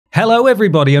Hello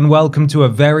everybody and welcome to a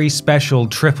very special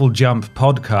TripleJump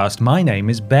podcast. My name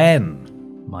is Ben.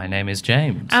 My name is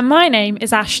James. And my name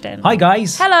is Ashton. Hi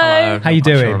guys. Hello. How you I'm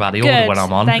doing? Not sure about the Good, order when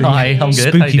I'm on. thank Hi, you. I'm good. How you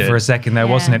Spooky doing? for a second there,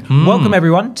 Yeah. wasn't it? Welcome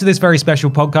everyone to this very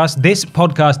special podcast. This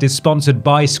podcast is sponsored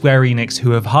by Square Enix,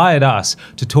 who have hired us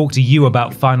to talk to you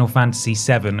about Final Fantasy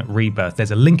VII Rebirth.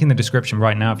 There's a link in the description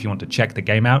right now if you want to check the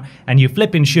game out, and you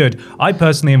flipping should. I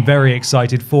personally am very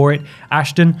excited for it.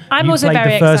 Ashton, I'm you also played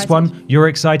very the first excited. one. You're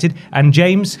excited, and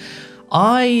James.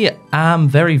 I am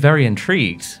very, very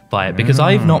intrigued by it because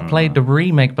I've not played the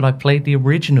remake, but I played the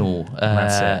original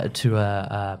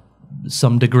to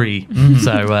some degree.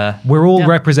 So We're all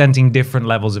representing different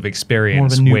levels of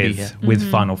experience More of a newbie with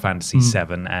Final Fantasy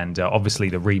VII, and obviously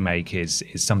the remake is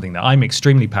something that I'm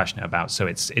extremely passionate about. So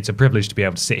it's a privilege to be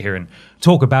able to sit here and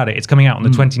talk about it. It's coming out on the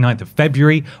 29th of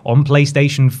February on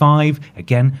PlayStation 5.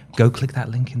 Again, go click that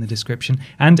link in the description.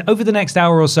 And over the next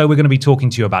hour or so, we're going to be talking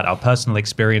to you about our personal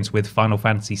experience with Final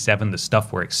Fantasy VII, the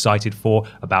stuff we're excited for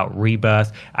about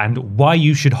Rebirth, and why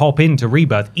you should hop into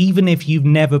Rebirth, even if you've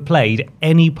never played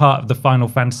any part of the Final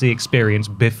Fantasy experience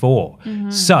before.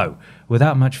 So,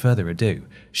 without much further ado,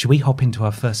 should we hop into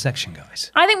our first section,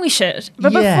 guys? I think we should.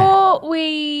 But Yeah. before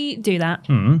we do that,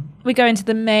 we go into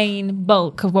the main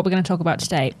bulk of what we're going to talk about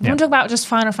today. We're going to talk about just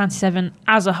Final Fantasy VII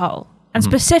as a whole, and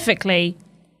specifically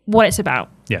what it's about.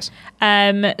 Yes.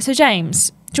 So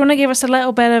James, do you want to give us a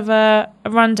little bit of a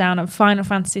rundown of Final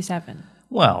Fantasy VII?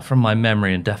 well, from my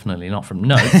memory and definitely not from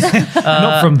notes,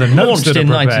 Not from the notes launched that are in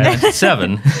prepared.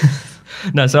 1997.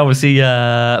 No, so obviously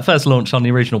first launched on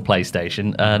the original PlayStation,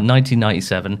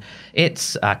 1997.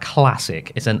 It's a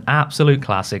classic. It's an absolute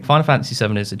classic. Final Fantasy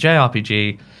VII is a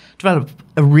JRPG developed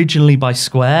originally by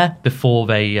Square before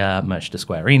they merged to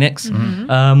Square Enix.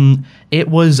 It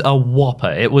was a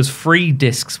whopper. It was 3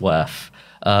 discs worth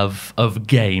of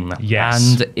game. Yes.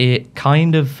 And it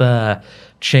kind of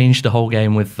changed the whole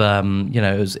game with,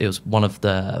 it was one of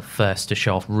the first to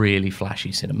show off really flashy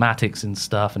cinematics and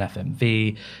stuff, and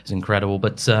FMV is incredible.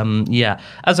 But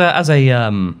as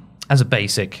a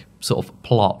basic sort of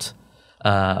plot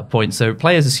point, so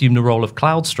players assume the role of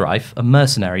Cloud Strife, a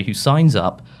mercenary who signs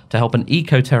up to help an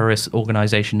eco-terrorist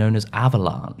organization known as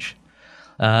Avalanche.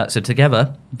 So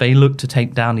together, they look to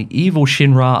take down the evil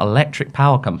Shinra Electric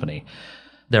Power Company.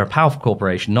 They're a powerful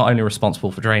corporation, not only responsible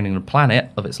for draining the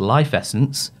planet of its life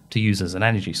essence to use as an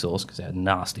energy source, because they're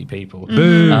nasty people.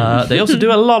 They also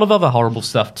do a lot of other horrible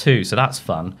stuff too, so that's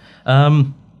fun.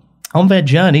 On their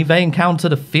journey, they encounter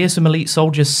the fearsome elite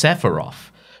soldier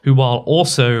Sephiroth, who, while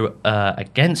also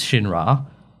against Shinra,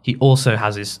 he also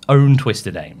has his own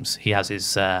twisted aims. He has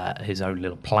his own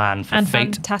little plan for And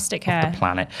fate fantastic of hair. the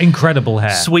planet. Incredible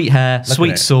hair. Sweet hair, Look at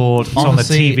sweet it. sword. It's on the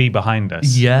TV behind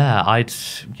us. Yeah,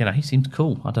 he seems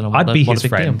cool. I don't know. I'd be what his a big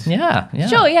friend. Deal. Yeah.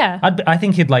 Sure, yeah. I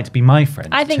think he'd like to be my friend.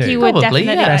 I think too. you would Probably, definitely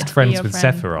yeah. like Best to be friends your with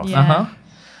friend. Sephiroth. Yeah.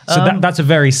 So that's a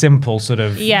very simple sort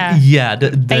of. Yeah. Yeah,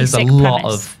 there's a Basic lot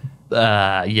premise. of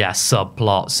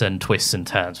subplots and twists and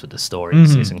turns with the story.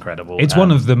 It's incredible. It's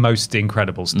one of the most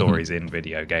incredible stories in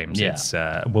video games. Yeah. It's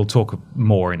we'll talk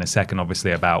more in a second,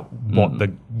 obviously, about what the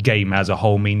game as a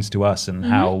whole means to us and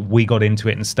how we got into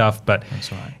it and stuff. But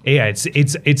That's right. yeah,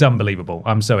 it's unbelievable.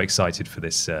 I'm so excited for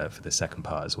this for the second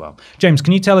part as well. James,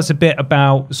 can you tell us a bit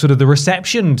about sort of the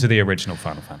reception to the original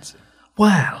Final Fantasy?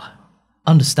 Well,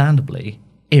 understandably,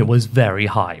 it was very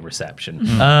high reception.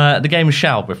 The game was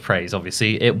showered with praise,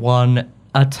 obviously. It won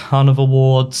a ton of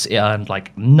awards. It earned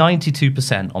like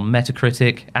 92% on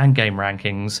Metacritic and game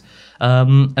rankings.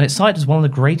 And it's cited as one of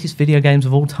the greatest video games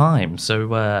of all time.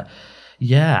 So,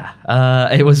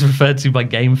 it was referred to by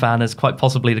GameFan as quite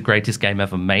possibly the greatest game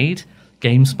ever made.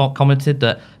 GameSpot commented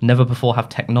that never before have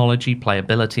technology,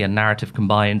 playability, and narrative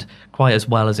combined quite as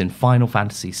well as in Final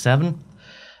Fantasy VII.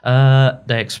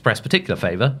 They expressed particular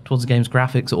favour towards the game's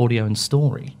graphics, audio, and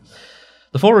story.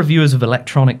 The 4 reviewers of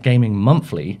Electronic Gaming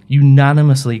Monthly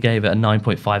unanimously gave it a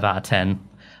 9.5 out of 10,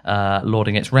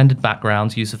 lauding its rendered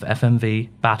backgrounds, use of FMV,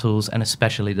 battles, and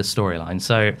especially the storyline.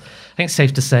 So I think it's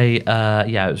safe to say,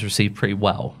 it was received pretty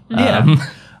well. Yeah.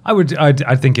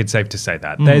 I think it's safe to say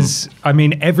that.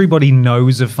 Everybody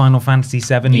knows of Final Fantasy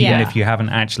VII, even Yeah. if you haven't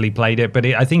actually played it. But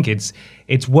I think it's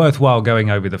worthwhile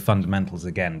going over the fundamentals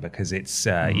again because it's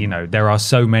there are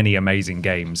so many amazing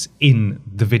games in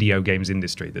the video games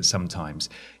industry that sometimes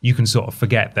you can sort of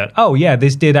forget that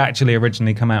this did actually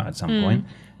originally come out at some point,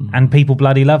 and people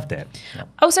bloody loved it.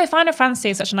 Also, Final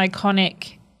Fantasy is such an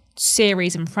iconic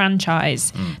series and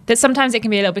franchise that sometimes it can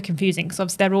be a little bit confusing because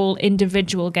obviously they're all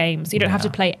individual games. You don't have to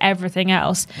play everything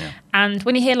else. And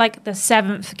when you hear like the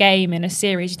 7th game in a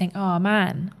series, you think, oh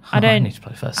man, I need to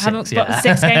play first I haven't got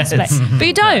 6 games to play. But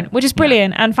you don't, which is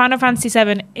brilliant. And Final Fantasy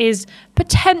VII is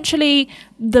potentially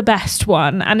the best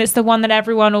one, and it's the one that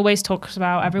everyone always talks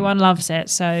about. Everyone loves it.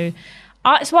 So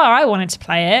it's why I wanted to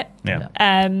play it.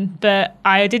 But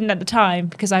I didn't at the time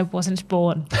because I wasn't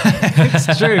born.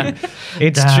 It's true.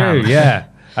 It's true, yeah.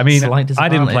 I mean, I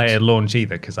didn't play it at launch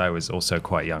either because I was also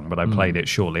quite young, but I played it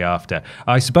shortly after.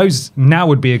 I suppose now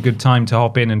would be a good time to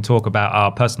hop in and talk about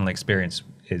our personal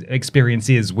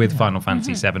experiences with Final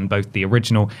Fantasy VII, both the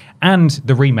original and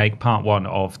the remake, part 1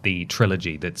 of the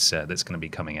trilogy that's going to be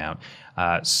coming out.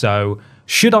 So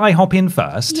should I hop in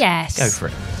first? Yes. Go for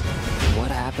it. What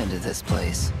happened to this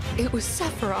place? It was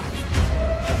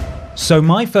Sephiroth. So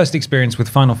my first experience with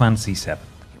Final Fantasy VII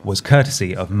was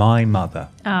courtesy of my mother,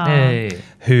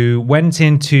 who went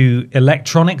into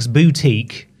Electronics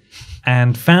Boutique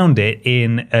and found it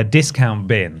in a discount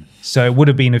bin. So it would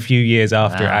have been a few years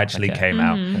after it actually came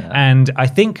out. And I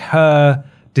think her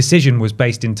decision was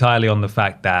based entirely on the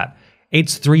fact that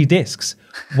it's 3 discs.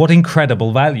 What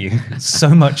incredible value. So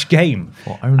much game.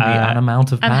 For only an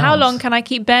amount of pounds. And how long can I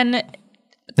keep Ben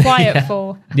quiet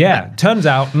for? Yeah, turns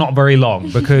out not very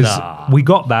long because we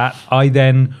got that. I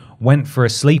then went for a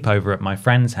sleepover at my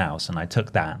friend's house and I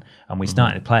took that and we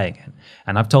started playing it.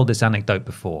 And I've told this anecdote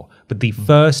before, but the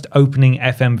first opening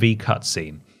FMV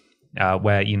cutscene,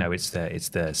 where it's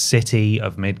the city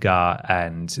of Midgar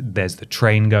and there's the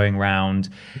train going round,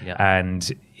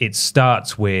 and it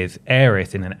starts with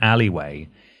Aerith in an alleyway,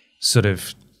 sort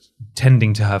of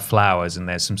tending to her flowers, and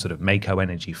there's some sort of Mako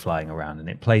energy flying around, and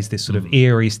it plays this sort of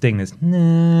eerie sting. This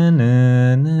na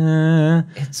na na.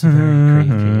 It's very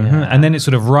creepy, and then it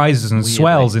sort of rises and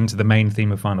swells into the main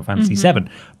theme of Final Fantasy VII.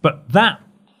 But that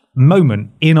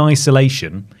moment in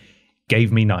isolation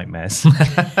gave me nightmares.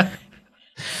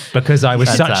 Because I was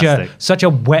such a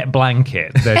wet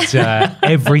blanket that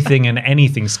everything and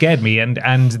anything scared me,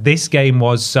 and this game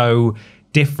was so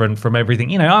different from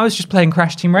everything. I was just playing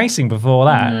Crash Team Racing before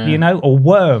that, or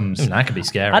Worms. That could be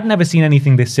scary. I'd never seen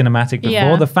anything this cinematic before.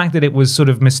 Yeah. The fact that it was sort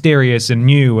of mysterious and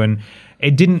new, and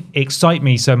it didn't excite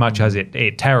me so much as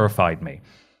it terrified me.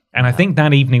 And I think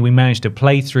that evening we managed to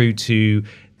play through to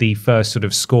the first sort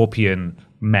of Scorpion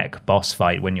mech boss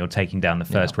fight when you're taking down the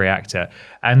first reactor.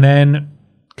 And then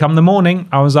come the morning,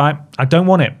 I was like, I don't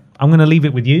want it. I'm going to leave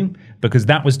it with you because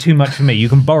that was too much for me. You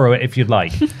can borrow it if you'd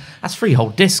like. That's 3 whole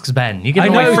discs, Ben. You give I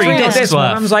away know, 3 discs.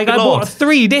 I was like, I bought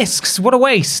 3 discs. What a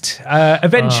waste.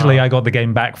 Eventually, I got the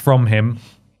game back from him,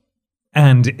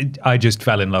 and I just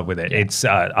fell in love with it. It's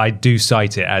I do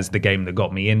cite it as the game that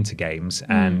got me into games,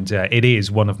 and it is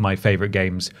one of my favorite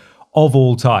games of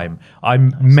all time.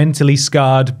 I'm mentally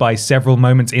scarred by several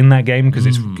moments in that game because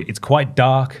it's quite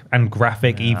dark and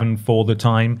graphic even for the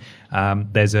time.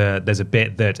 There's a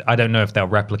bit that I don't know if they'll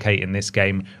replicate in this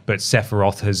game, but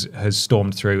Sephiroth has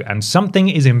stormed through and something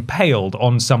is impaled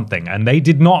on something, and they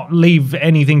did not leave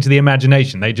anything to the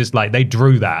imagination. They just they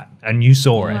drew that and you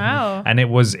saw it. Wow. And it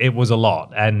was a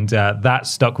lot, and that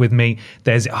stuck with me.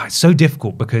 It's so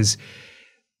difficult because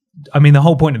I mean, the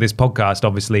whole point of this podcast,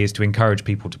 obviously, is to encourage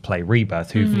people to play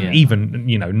Rebirth who've even,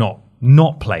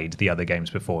 not played the other games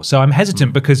before. So I'm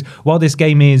hesitant because while this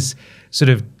game is sort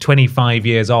of 25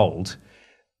 years old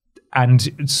and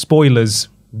spoilers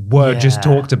were just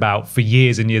talked about for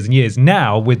years and years and years,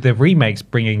 now with the remakes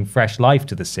bringing fresh life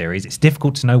to the series, it's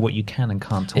difficult to know what you can and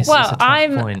can't talk about.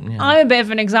 Well, I'm a bit of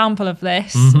an example of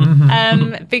this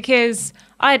because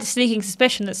I had a sneaking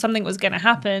suspicion that something was going to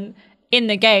happen in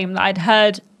the game that I'd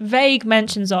heard vague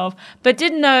mentions of, but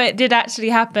didn't know it did actually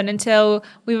happen until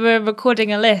we were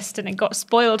recording a list and it got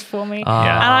spoiled for me. And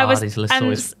I was,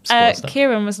 and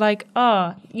Kieran was like,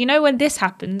 "Oh, when this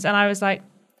happens," and I was like,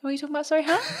 "What are you talking about? Sorry,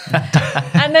 huh?"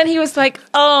 And then he was like,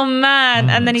 "Oh man,"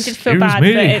 and then he did feel bad, but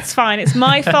it's fine. It's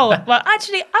my fault. Well,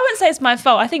 actually, I wouldn't say it's my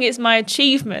fault. I think it's my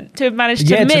achievement to have managed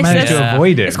to miss this. To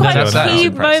avoid it. It's quite a key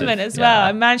moment as well.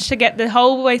 I managed to get the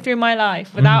whole way through my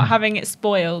life without having it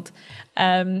spoiled.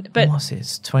 But what's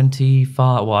it?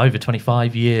 25, over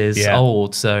 25 years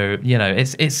old. So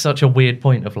it's such a weird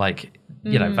point of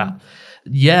that.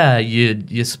 Yeah,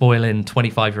 you're spoiling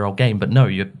 25-year-old game, but no,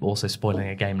 you're also spoiling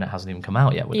a game that hasn't even come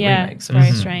out yet with the remake. So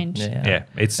very strange. Yeah,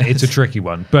 it's a tricky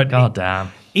one. But God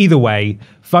damn. Either way,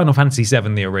 Final Fantasy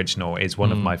VII, the original, is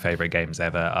one of my favorite games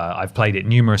ever. I've played it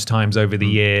numerous times over the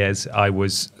years. I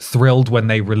was thrilled when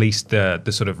they released the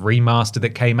sort of remaster that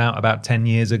came out about 10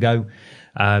 years ago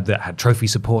that had trophy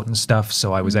support and stuff.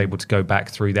 So I was able to go back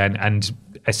through then. And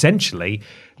essentially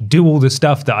do all the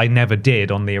stuff that I never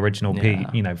did on the original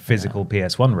physical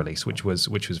PS1 release, which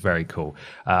was very cool.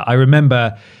 I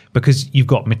remember, because you've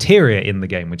got materia in the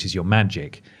game, which is your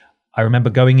magic. I remember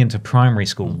going into primary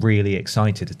school really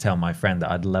excited to tell my friend that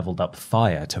I'd leveled up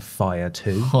fire to fire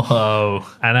 2. Whoa.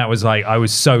 And that was like, I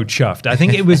was so chuffed. I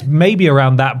think it was maybe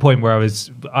around that point where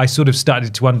I sort of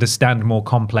started to understand more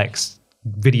complex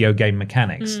video game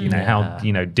mechanics, how,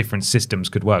 different systems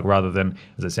could work, rather than,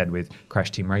 as I said, with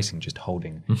Crash Team Racing, just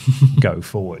holding go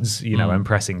forwards, and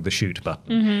pressing the shoot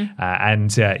button.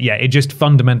 It just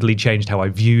fundamentally changed how I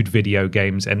viewed video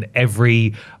games. And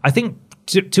I think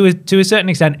to a certain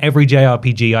extent, every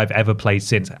JRPG I've ever played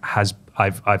since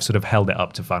I've sort of held it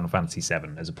up to Final Fantasy VII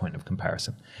as a point of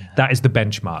comparison. That is the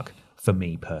benchmark for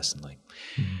me personally.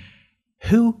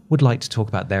 Who would like to talk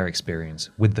about their experience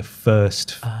with the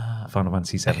first Final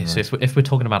Fantasy VII? Okay, so if we're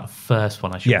talking about the first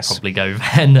one, I should probably go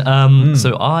then.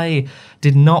 So I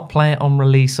did not play it on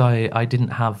release. I didn't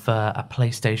have a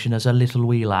PlayStation as a little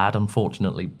wee lad,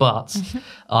 unfortunately. But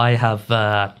I have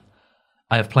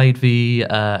played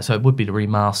so it would be the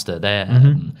remaster.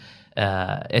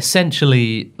 They're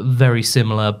essentially very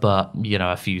similar, but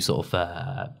a few sort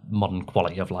of modern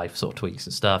quality of life sort of tweaks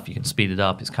and stuff. You can speed it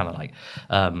up. It's kind of like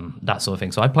that sort of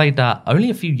thing. So I played that only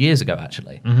a few years ago,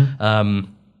 actually.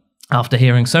 After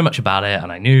hearing so much about it,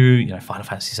 and I knew, Final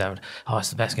Fantasy VII, it's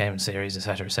the best game in the series,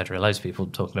 etc., etc. Loads of people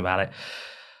talking about it.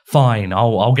 Fine,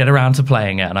 I'll get around to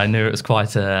playing it, and I knew it was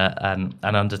quite an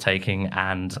undertaking,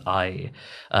 and I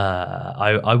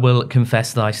will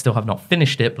confess that I still have not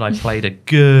finished it, but I played a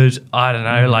good,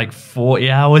 like 40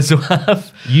 hours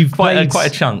worth. You've quite played a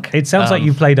chunk. It sounds like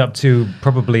you played up to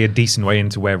probably a decent way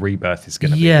into where Rebirth is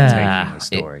going to be taking the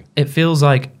story. It feels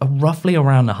like roughly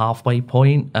around the halfway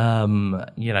point.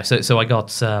 So I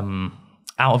got out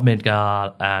of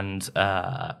Midgard and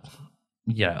up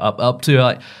to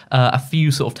like a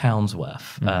few sort of towns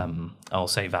worth. I'll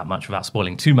say that much without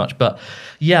spoiling too much. But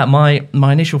yeah, my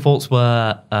initial thoughts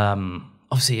were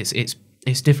obviously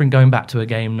it's different going back to a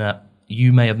game that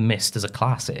you may have missed as a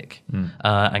classic,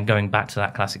 and going back to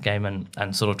that classic game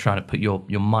and sort of trying to put your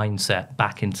mindset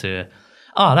back into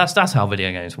that's how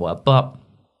video games work. But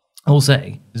I'll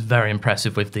say it's very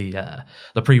impressive with the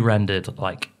pre-rendered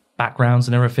like backgrounds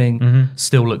and everything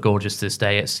still look gorgeous to this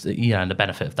day. It's and the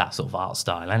benefit of that sort of art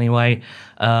style anyway.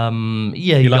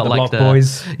 You got the block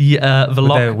boys,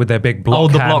 with their big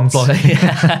block hands. The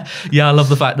block yeah. I love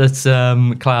the fact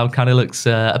that Cloud kind of looks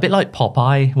a bit like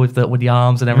Popeye with the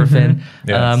arms and everything.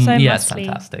 It's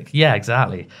fantastic. Yeah,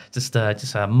 exactly. Just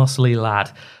a muscly lad.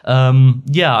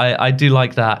 I do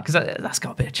like that because that's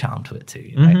got a bit of charm to it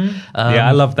too.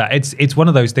 I love that. It's one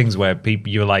of those things where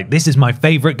you're like, this is my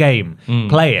favorite game.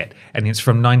 Play it. And it's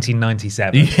from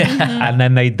 1997, and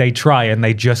then they try and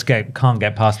they just can't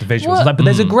get past the visuals. But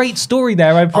there's a great story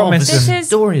there, I promise. The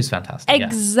story is fantastic.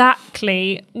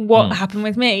 Exactly what happened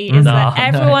with me is that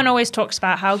everyone always talks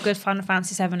about how good Final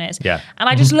Fantasy VII is. And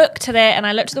I just looked at it and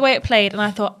I looked at the way it played and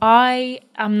I thought, I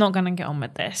am not going to get on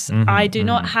with this. I do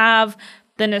not have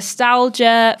the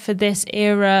nostalgia for this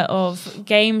era of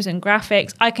games and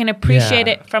graphics. I can appreciate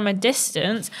it from a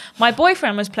distance. My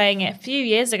boyfriend was playing it a few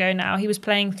years ago now. He was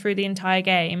playing through the entire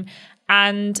game.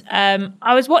 And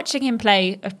I was watching him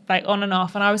play like on and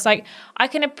off. And I was like, I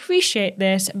can appreciate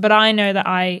this, but I know that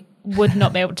I would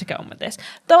not be able to get on with this.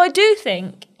 Though I do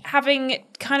think, having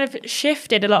kind of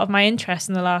shifted a lot of my interest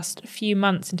in the last few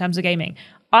months in terms of gaming,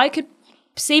 I could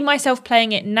see myself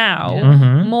playing it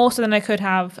now more so than I could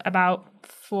have about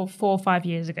 4 or 5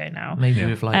 years ago now. Maybe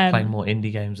with like playing more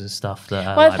indie games and stuff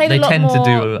that they tend to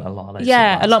do a lot of those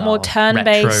a lot more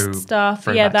turn-based stuff.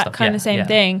 That kind of same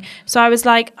thing. So I was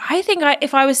like, I think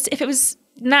if it was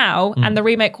now and the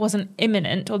remake wasn't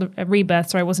imminent, or the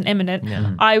rebirth wasn't imminent,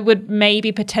 I would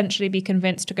maybe potentially be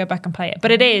convinced to go back and play it.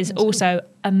 But it is also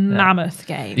a mammoth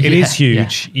game. It is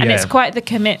huge. And it's quite the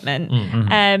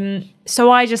commitment.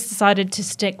 So I just decided to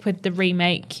stick with the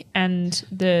remake and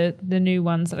the new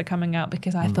ones that are coming out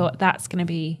because I thought that's going to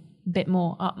be a bit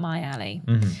more up my alley.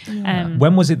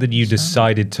 When was it that you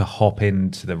decided to hop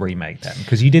into the remake then?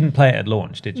 Because you didn't play it at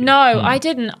launch, did you? No, I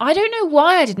didn't. I don't know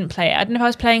why I didn't play it. I don't know if I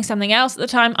was playing something else at the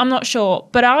time. I'm not sure.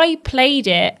 But I played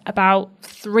it about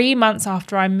 3 months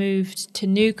after I moved to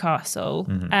Newcastle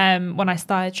when I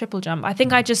started TripleJump. I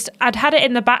think I'd had it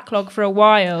in the backlog for a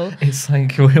while. It's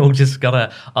like we all just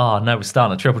gotta, we're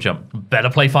starting a TripleJump. Better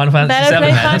play Final Fantasy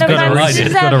VII.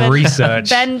 It's got to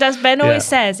research. Ben always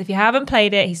says, if you haven't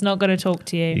played it, he's not going to talk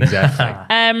to you.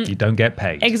 Exactly. You don't get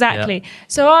paid. Exactly.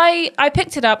 So I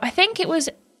picked it up. I think it was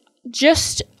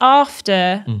just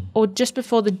after or just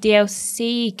before the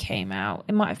DLC came out.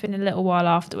 It might have been a little while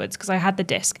afterwards because I had the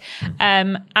disc.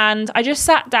 And I just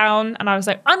sat down and I was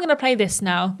like, I'm going to play this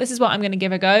now. This is what I'm going to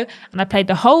give a go. And I played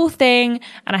the whole thing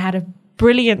and I had a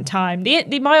brilliant time.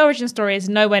 My origin story is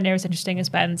nowhere near as interesting as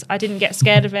Ben's. I didn't get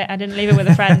scared of it. I didn't leave it with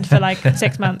a friend for like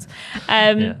 6 months.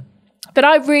 But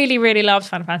I really, really loved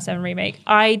Final Fantasy VII Remake.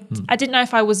 I didn't know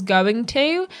if I was going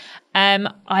to.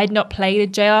 I had not played a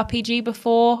JRPG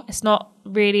before. It's not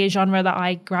really a genre that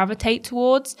I gravitate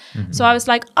towards. So I was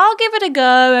like, I'll give it a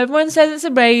go. Everyone says it's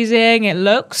amazing. It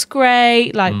looks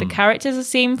great. Like the characters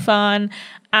seem fun.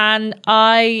 And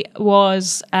I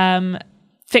was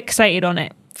fixated on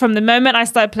it. From the moment I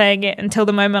started playing it until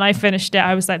the moment I finished it,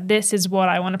 I was like, this is what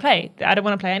I want to play. I don't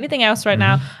want to play anything else right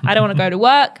now. I don't want to go to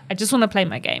work. I just want to play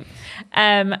my game.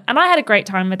 And I had a great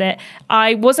time with it.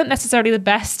 I wasn't necessarily the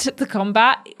best at the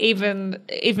combat, even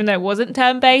though it wasn't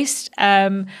turn-based.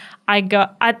 I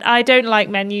don't like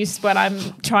menus when I'm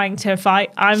trying to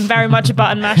fight. I'm very much a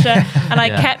button masher, and I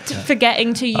kept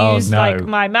forgetting to use like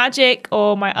my magic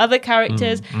or my other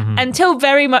characters until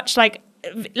very much like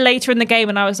later in the game,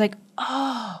 and I was like,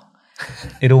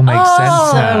 it all makes sense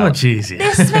now. So much easier.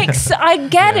 This makes I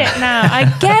get it now. I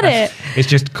get it. It's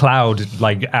just Cloud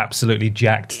like absolutely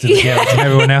jacked to the guilt, and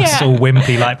everyone else all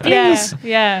wimpy like, please,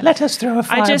 let us throw a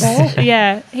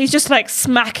fireball. He's just like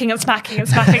smacking and smacking and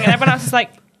smacking, and everyone else is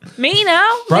like, me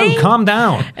now? Bro, me? calm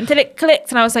down. Until it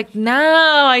clicked, and I was like,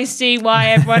 now I see why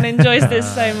everyone enjoys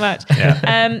this so much.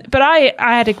 But I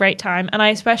had a great time, and I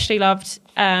especially loved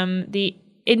the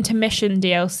intermission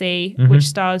DLC, which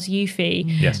stars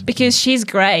Yuffie, because she's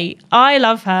great. I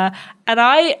love her, and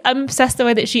I am obsessed the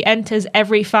way that she enters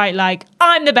every fight like,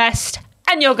 I'm the best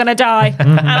and you're gonna die.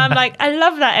 And I'm like, I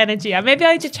love that energy. Maybe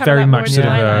I just have very that much sort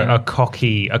of a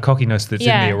cockiness that's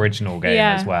in the original game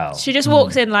as well. She just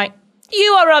walks in like,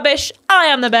 you are rubbish, I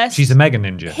am the best. She's a mega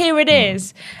ninja. Here it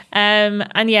is.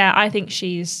 And yeah, I think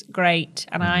she's great,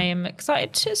 and I am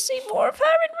excited to see more of her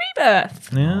in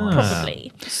Rebirth.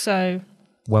 Probably. So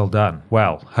well done.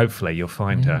 Well, hopefully you'll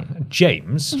find her.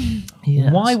 James,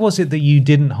 why was it that you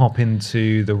didn't hop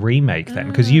into the remake then?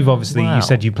 Because you've obviously, you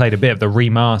said you played a bit of the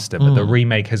remaster, but the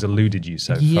remake has eluded you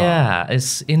so far. Yeah,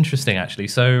 it's interesting actually.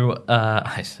 So,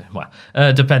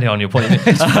 depending on your point of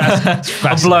view,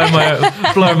 blow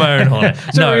my own horn.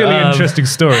 It's a really interesting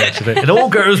story actually. It all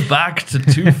goes back to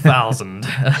 2000.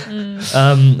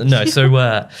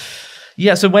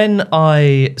 So when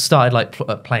I started like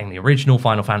playing the original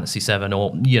Final Fantasy VII, or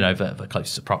the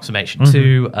closest approximation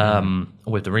to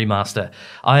with the remaster,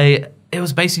 it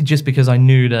was basically just because I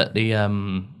knew that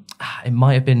it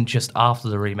might have been just after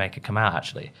the remake had come out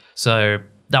actually. So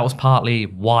that was partly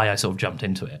why I sort of jumped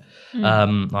into it.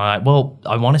 All right, well,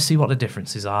 I want to see what the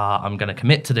differences are. I'm going to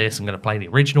commit to this. I'm going to play the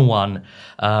original one.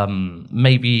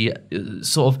 Maybe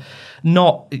sort of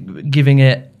not giving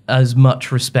it as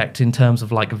much respect in terms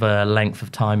of like the length of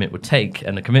time it would take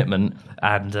and the commitment,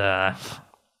 and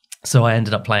so I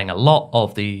ended up playing a lot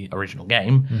of the original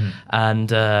game, and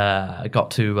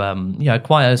got to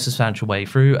quite a substantial way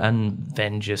through, and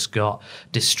then just got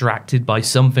distracted by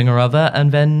something or other,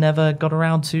 and then never got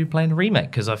around to playing the remake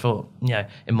because I thought,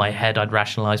 in my head I'd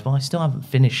rationalise, well, I still haven't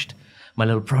finished my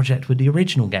little project with the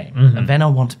original game, and then I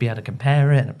want to be able to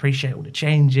compare it and appreciate all the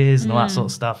changes and all that sort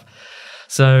of stuff.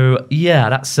 So yeah,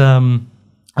 that's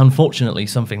unfortunately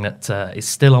something that is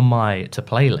still on my to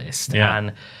play list,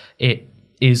 and it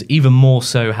is even more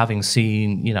so having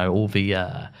seen all the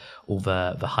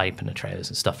hype and the trailers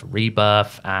and stuff for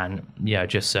Rebirth, and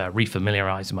just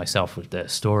refamiliarizing myself with the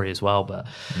story as well. But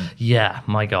yeah,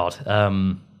 my God,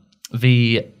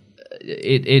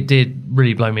 it did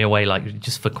really blow me away, like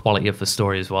just for quality of the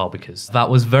story as well, because that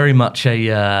was very much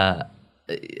a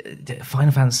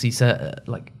Final Fantasy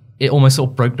like. It almost sort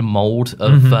of broke the mold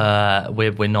of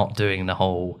we're not doing the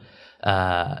whole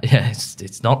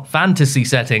it's not fantasy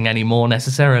setting anymore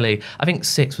necessarily. I think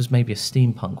 6 was maybe a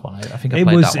steampunk one. I think I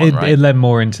played that one, right? It led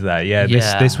more into that.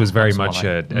 This was very much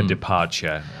a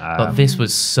departure. But this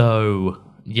was so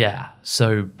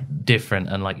different,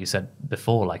 and like you said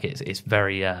before, like it's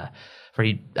very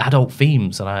very adult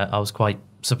themes, and I was quite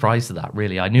surprised at that.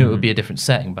 Really, I knew it would be a different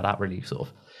setting, but that really sort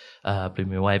of blew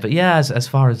me away. But yeah, as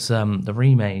far as the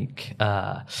remake,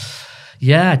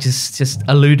 just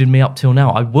eluded me up till now.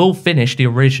 I will finish the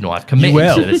original. I've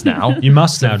committed to this now. You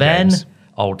must so now, then James.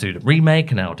 I'll do the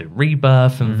remake, and then I'll do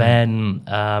Rebirth, and then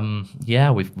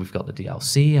we've got the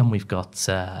DLC, and we've got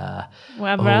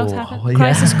whatever else happened.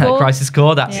 Crisis Core. Crisis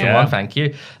Core. That's the one. Thank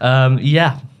you.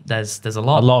 there's a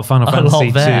lot of Final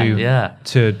Fantasy there,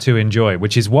 to enjoy,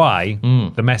 which is why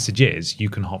the message is you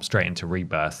can hop straight into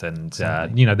Rebirth, and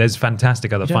there's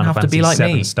fantastic other Final Fantasy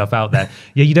VII stuff out there.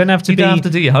 Yeah, you don't have to you don't have to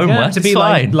do your homework. You don't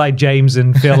have to be like James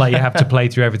and feel like you have to play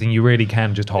through everything. You really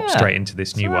can just hop straight into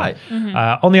this new one.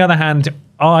 On the other hand,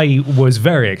 I was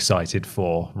very excited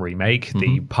for Remake,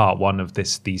 the part one of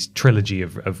these trilogy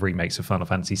of remakes of Final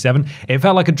Fantasy VII. It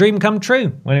felt like a dream come true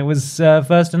when it was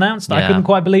first announced. I couldn't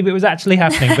quite believe it was actually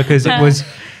happening because it was.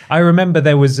 I remember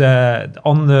there was when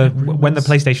the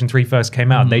PlayStation 3 first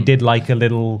came out, they did like a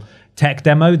little tech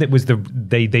demo that was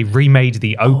they remade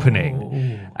the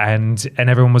opening, and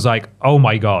everyone was like, "Oh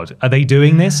my god, are they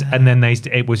doing this?" And then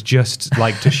it was just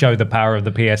like to show the power of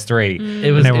the PS3. And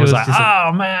everyone was like,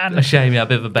 "Oh man, a shame, a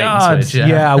bit of a bait and switch."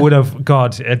 Yeah, I would have.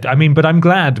 God, I mean, but I'm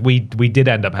glad we did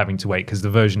end up having to wait because the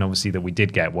version obviously that we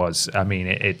did get was, I mean,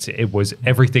 it was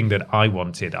everything that I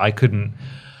wanted.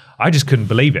 I just couldn't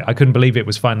believe it. I couldn't believe it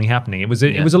was finally happening. It was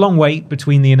a long wait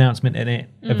between the announcement and it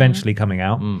eventually coming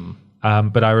out.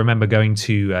 But I remember going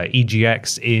to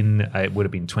EGX it would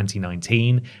have been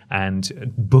 2019,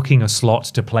 and booking a slot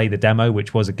to play the demo,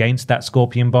 which was against that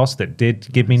Scorpion boss that did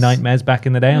give me nightmares back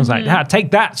in the day. I was like,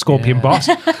 take that, Scorpion boss.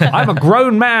 I'm a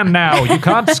grown man now. You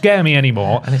can't scare me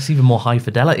anymore. And it's even more high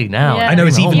fidelity now. Yeah. I know,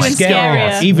 it's even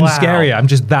scarier. Even scarier. I'm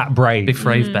just that brave. Big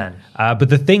brave Ben. But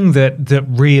the thing that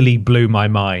really blew my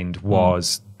mind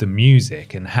was the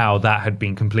music and how that had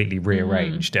been completely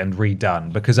rearranged and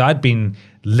redone, because I'd been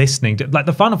listening to, like,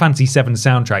 the Final Fantasy VII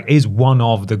soundtrack is one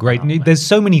of the great, there's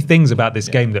so many things about this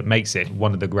game that makes it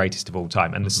one of the greatest of all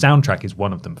time, and the soundtrack is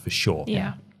one of them for sure.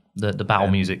 Yeah. The battle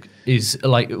music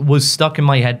was stuck in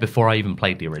my head before I even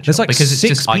played the original. There's like because six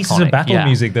it's just pieces iconic. of battle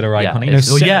music that are iconic.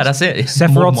 That's it.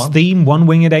 Sephiroth's theme, One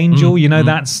Winged Angel. It's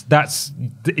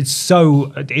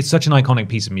such an iconic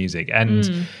piece of music,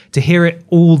 and to hear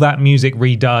all that music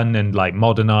redone and like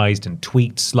modernized and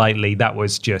tweaked slightly, that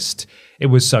was just, it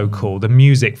was so cool. The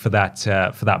music for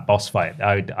that boss fight,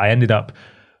 I ended up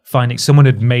finding someone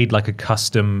had made like a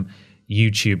custom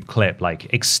YouTube clip,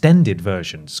 like extended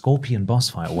version, Scorpion boss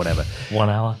fight or whatever. 1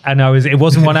 hour. And it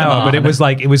wasn't 1 hour, but it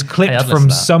was clipped from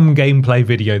some gameplay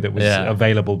video that was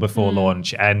available before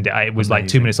launch. And it was like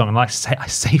 2 minutes long. And I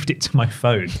saved it to my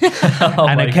phone.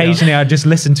 And occasionally I just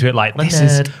listen to it like,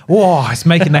 it's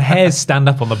making the hairs stand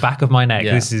up on the back of my neck.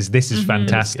 Yeah. This is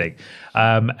fantastic.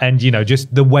 And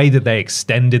just the way that they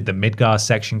extended the Midgar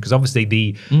section, because obviously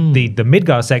the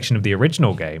Midgar section of the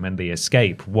original game and the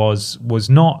escape was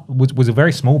a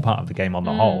very small part of the game on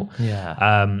the whole.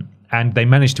 And they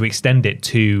managed to extend it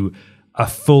to a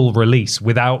full release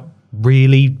without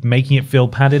really making it feel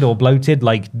padded or bloated.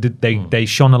 Like they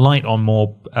shone a light on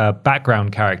more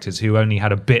background characters who only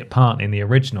had a bit part in the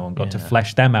original and got to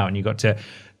flesh them out, and you got to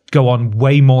go on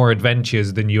way more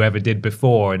adventures than you ever did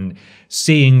before, and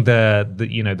seeing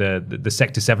the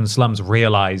Sector 7 slums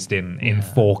realized in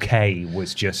 4K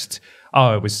was just,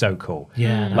 it was so cool.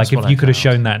 Yeah, like if you could have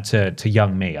shown that to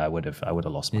young me, I would have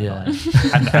lost my mind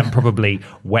and probably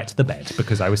wet the bed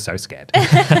because I was so scared.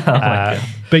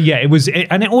 But yeah,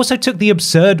 and it also took the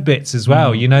absurd bits as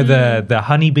well. The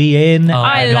honeybee inn.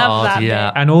 I love that bit.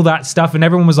 And all that stuff, and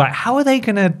everyone was like, how are they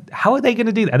gonna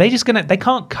do that? Are they just they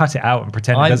can't cut it out and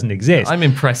pretend it doesn't exist? I'm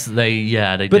impressed that they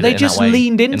did but they it just in that way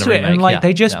leaned in into the it and remake.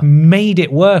 they just made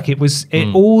it work. It was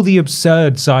all the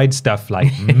absurd side stuff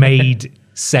made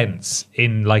sense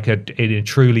in a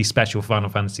truly special Final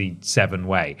Fantasy VII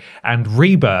way. And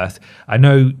Rebirth, I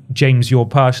know, James, you're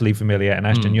partially familiar, and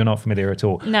Ashton, you're not familiar at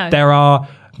all. No. There are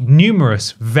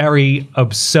numerous very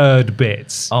absurd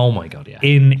bits. Oh my god, yeah.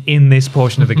 In this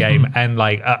portion of the game, and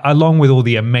along with all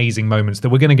the amazing moments that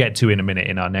we're going to get to in a minute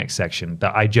in our next section,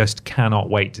 that I just cannot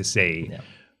wait to see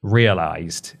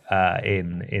realized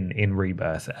in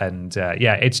Rebirth. And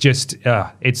it's just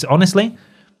it's honestly,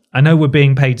 I know we're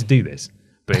being paid to do this,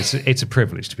 but it's a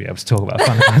privilege to be able to talk about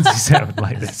Final Fantasy VII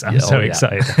like this. I'm so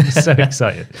excited. I'm so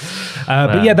excited.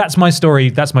 But yeah, that's my story.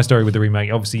 That's my story with the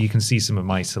remake. Obviously, you can see some of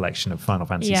my selection of Final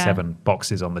Fantasy VII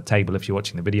boxes on the table if you're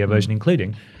watching the video version,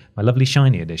 including my lovely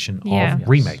shiny edition of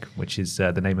Remake, which is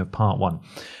the name of part 1.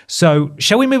 So,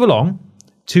 shall we move along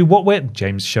to what we're...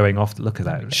 James showing off. Look at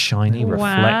that shiny,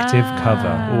 reflective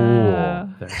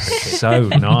cover. Oh, so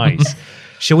nice.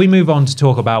 Shall we move on to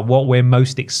talk about what we're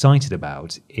most excited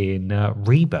about in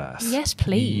Rebirth? Yes,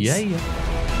 please. Yeah.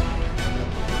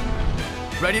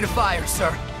 Ready to fire,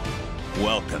 sir.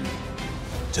 Welcome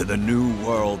to the New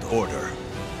World Order.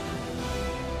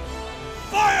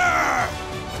 Fire!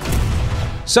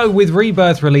 So with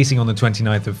Rebirth releasing on the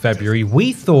 29th of February,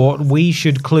 we thought we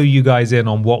should clue you guys in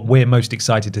on what we're most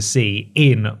excited to see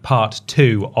in part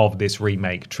 2 of this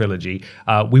remake trilogy.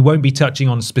 We won't be touching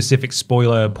on specific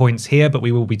spoiler points here, but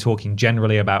we will be talking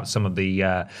generally about some of the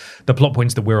plot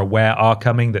points that we're aware are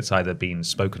coming, that's either been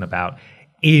spoken about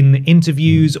in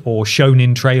interviews or shown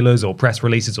in trailers or press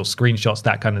releases or screenshots,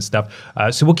 that kind of stuff.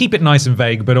 So we'll keep it nice and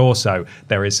vague, but also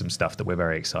there is some stuff that we're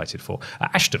very excited for.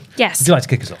 Ashton, yes, would you like to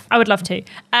kick us off? I would love to.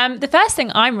 The first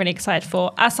thing I'm really excited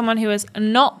for, as someone who has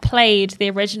not played the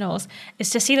originals,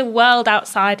 is to see the world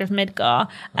outside of Midgar.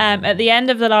 At the end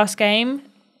of the last game,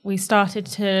 we started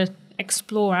to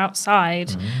explore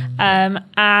outside, and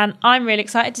I'm really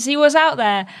excited to see what's out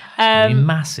there.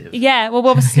 Massive. Yeah, well,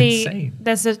 obviously, Insane.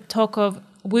 There's a talk of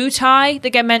Wutai that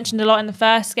get mentioned a lot in the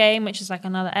first game, which is like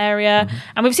another area,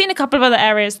 and we've seen a couple of other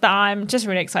areas that I'm just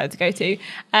really excited to go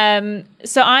to.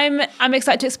 So I'm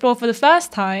excited to explore for the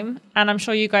first time, and I'm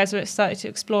sure you guys are excited to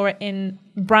explore it in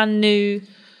brand new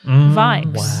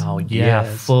vibes. Wow,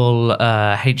 Yes. full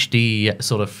HD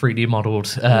sort of 3D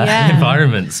modeled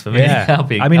environments for me. Yeah,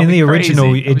 That'd I mean, in the be original,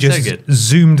 crazy. it That'd be just so good.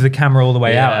 zoomed the camera all the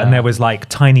way out, Yeah. and there was like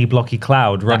tiny blocky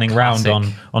cloud running around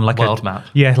classic on like world a map.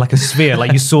 Yeah, like a sphere.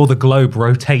 Like you saw the globe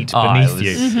rotate Oh, beneath it was-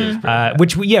 you, it was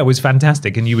which was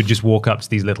fantastic. And you would just walk up to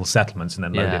these little settlements and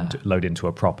then Yeah. load into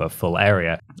a proper full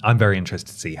area. I'm very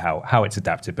interested to see how it's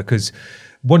adapted, because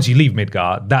once you leave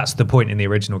Midgar, that's the point in the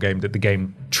original game that the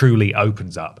game truly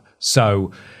opens up. So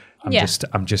I'm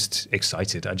just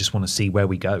excited. I just want to see where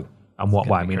we go. And what?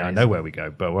 Well, I mean, I know where we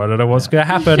go, but I don't know what's going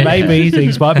to happen. Maybe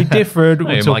things might be different.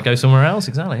 It might go somewhere else,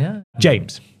 exactly, yeah.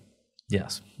 James,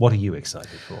 Yes. what are you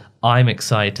excited for? I'm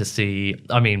excited to see,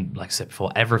 I mean, like I said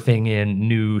before, everything in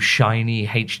new, shiny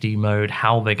HD mode,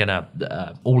 how they're going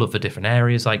to, all of the different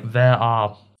areas. Like, there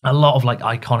are a lot of, like,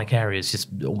 iconic areas just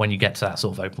when you get to that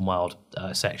sort of open world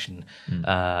section,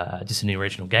 just in the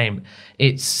original game.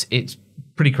 It's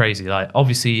pretty crazy. Like,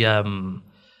 obviously,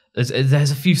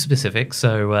 there's a few specifics.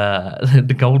 So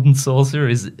the Golden Saucer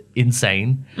is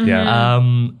insane. Yeah.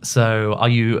 So are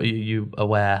you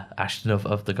aware, Ashton,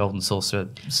 of the Golden Saucer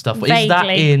stuff? Is Vaguely. that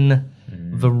in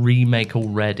the remake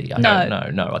already? I No. don't know.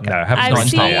 No, okay. No, I haven't I've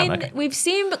It's not in part one, okay. we've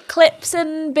seen clips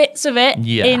and bits of it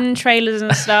Yeah. in trailers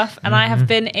and stuff, and I have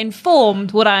been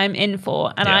informed what I'm in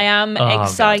for, and I am God.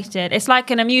 excited. It's like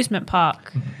an amusement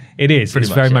park. It is. It's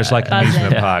very much yeah. like an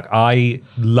amusement park. I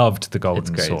loved the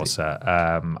Golden crazy. Saucer.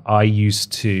 I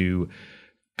used to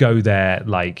go there,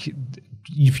 like,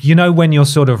 you know, when you're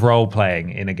sort of role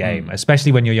playing in a game,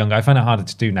 especially when you're younger. I find it harder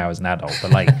to do now as an adult,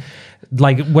 but like,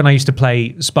 like when I used to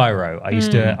play Spyro, I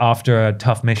used to, after a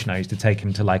tough mission, I used to take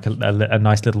him to like a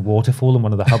nice little waterfall in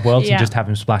one of the hub worlds Yeah. and just have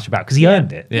him splash about, because he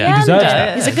earned it. Yeah. He deserves Yeah.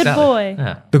 that. He's a good exactly. boy.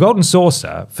 Yeah. The Golden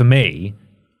Saucer, for me,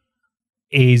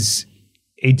 is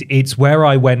it's where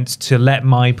I went to let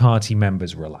my party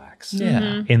members relax.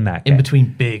 Yeah. In that game. In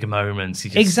between big moments.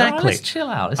 You just, Exactly. let's chill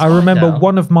out. Let's I wind remember down.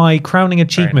 one of my crowning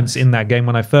achievements nice. in that game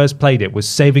when I first played it was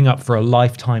saving up for a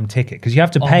lifetime ticket, because you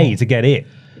have to pay to get in.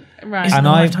 Right. Isn't and the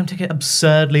I- lifetime ticket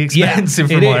absurdly expensive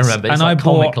it from what I is. remember? It's And like I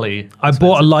bought, comically I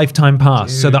bought a lifetime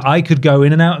pass so that I could go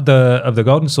in and out of the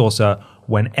Golden Saucer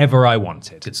whenever I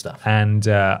wanted. Good stuff. And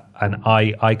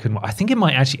I can. I think it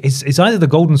might actually. It's either the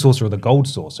Golden Saucer or the Gold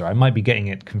Saucer. I might be getting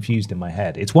it confused in my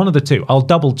head. It's one of the two. I'll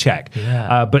double check.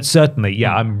 Yeah. But certainly,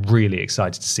 yeah, I'm really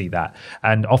excited to see that.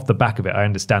 And off the back of it, I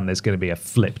understand there's going to be a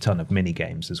flip ton of mini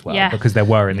games as well, Yeah. because there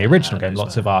were in the original game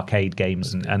lots of arcade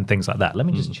games and things like that. Let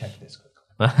me just check this quickly.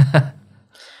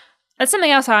 There's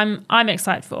something else I'm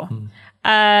excited for.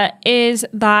 Is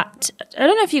that, I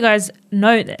don't know if you guys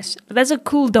know this, but there's a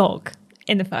cool dog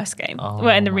in the first game,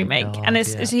 in the my remake, God, and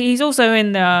he's also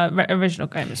in the original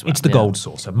game as well. It's the Gold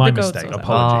Saucer. My The Gold mistake. Saucer.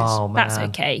 Apologies. Oh, man. That's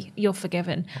okay. You're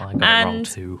forgiven. I got it wrong And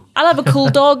too. I love a cool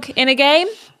dog in a game,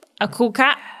 a cool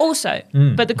cat also.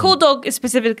 But the cool dog is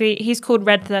specifically, he's called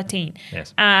Red 13.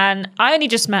 Yes. And I only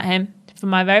just met him for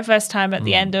my very first time at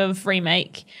the end of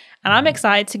Remake. And I'm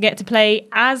excited to get to play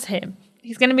as him.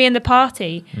 He's going to be in the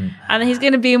party, and he's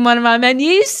going to be in one of my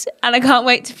menus, and I can't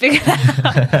wait to figure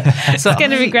that out. So It's going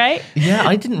to be great. Yeah,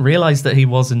 I didn't realize that he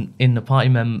wasn't in the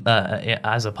party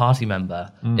as a party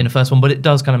member in the first one, but it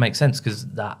does kind of make sense because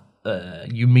that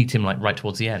you meet him like right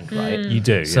towards the end, right? You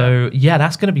do. So yeah,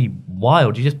 that's going to be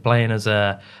wild. You're just playing as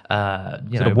a a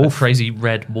wolf? a crazy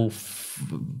red wolf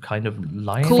kind of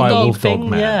lion Cool Fire dog wolf thing. dog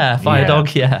man. Yeah, fire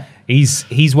dog. Yeah.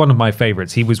 He's one of my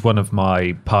favorites. He was one of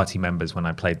my party members when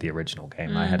I played the original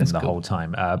game. I had him the whole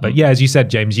time. But yeah, as you said,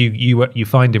 James, you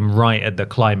find him right at the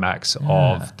climax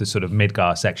of the sort of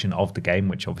Midgar section of the game,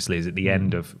 which obviously is at the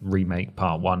end of Remake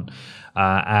Part 1.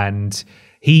 And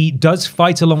He does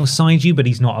fight alongside you, but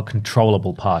he's not a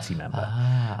controllable party member.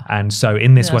 And so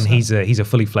in this one, he's a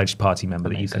fully fledged party member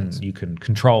that you can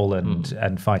control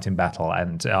and fight in battle.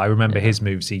 And I remember his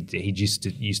moves. He used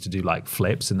to do like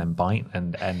flips and then bite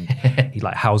and he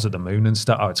like howls at the moon and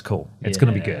stuff. Oh, it's cool. It's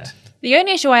going to be good. The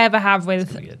only issue I ever have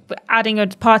with adding a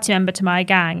party member to my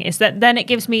gang is that then it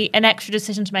gives me an extra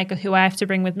decision to make of who I have to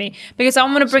bring with me, because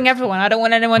I'm going to bring everyone. I don't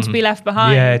want anyone to be left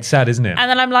behind. Yeah, it's sad, isn't it? And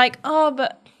then I'm like, oh,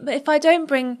 but if I don't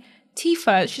bring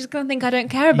Tifa, she's going to think I don't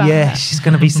care about her. Yeah, she's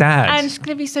going to be sad. And she's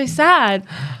going to be so sad.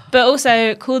 But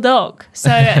also, cool dog. So,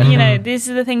 these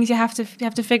are the things you have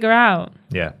to figure out.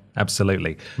 Yeah,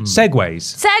 absolutely.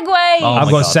 Segways. Segway! Oh, I've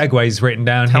my got God. segways written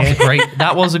down here.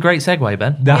 That was a great segue,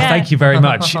 Ben. Thank you very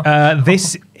much.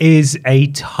 This is a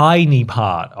tiny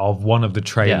part of one of the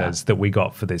trailers that we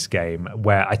got for this game,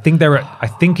 where I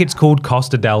think it's called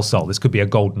Costa del Sol. This could be a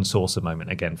golden saucer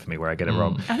moment again for me, where I get it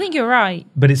wrong. I think you're right.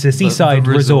 But it's a seaside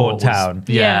The resort was- town.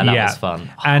 Yeah, that was fun.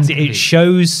 And it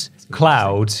shows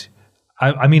Cloud.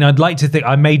 I mean, I'd like to think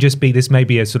this may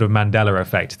be a sort of Mandela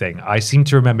effect thing. I seem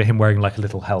to remember him wearing like a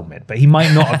little helmet, but he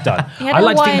might not have done. He had a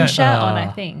Hawaiian shirt on, I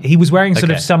think. He was wearing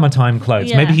sort of summertime clothes.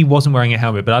 Yeah. Maybe he wasn't wearing a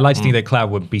helmet, but I like to think that Cloud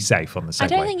would be safe on the Segway. I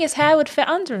don't think his hair would fit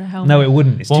under a helmet. No, it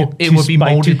wouldn't. It's Well, it would be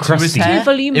molded to his hair. Too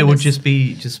voluminous. It would just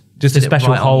be just a fit it special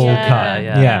right on. hole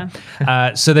Yeah. cut.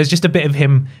 Yeah. So there's just a bit of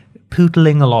him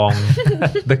pootling along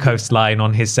the coastline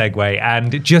on his Segway,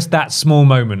 and just that small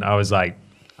moment, I was like,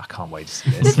 I can't wait to see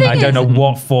this. I don't know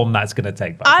what form that's going to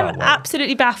take, but I I'm can't wait.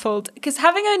 absolutely baffled, because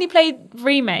having only played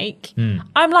Remake,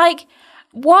 I'm like,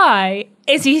 why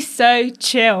is he so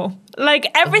chill? Like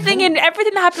everything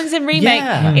that happens in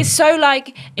Remake is so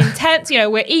like intense.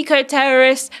 We're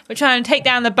eco-terrorists, we're trying to take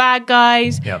down the bad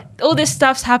guys. Yep. All this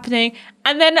stuff's happening,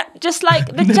 and then just like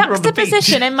the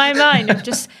juxtaposition in my mind of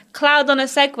just Cloud on a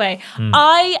Segway.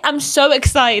 I am so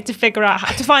excited to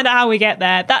find out how we get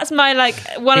there. That's my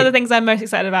one of the things I'm most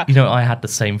excited about. I had the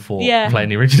same thought playing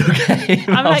the original game.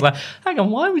 I was like, hang on,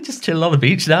 why are we just chilling on the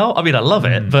beach now? I mean, I love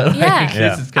it, but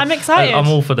this is good. I'm excited. I'm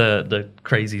all for the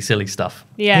crazy, silly stuff.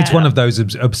 Yeah, It's one of those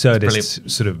absurdist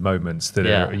sort of moments that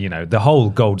are, the whole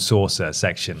Gold Saucer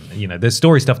section, there's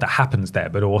story stuff that happens there,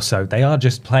 but also they are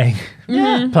just playing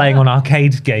on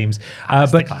arcade games.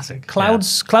 But classic. Cloud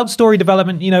story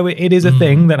development, it is a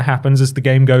thing that happens as the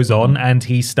game goes on, and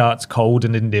he starts cold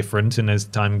and indifferent, and as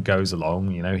time goes along,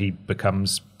 he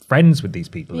becomes friends with these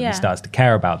people and he starts to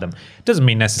care about them. Doesn't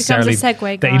mean necessarily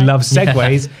that he loves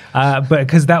segways, but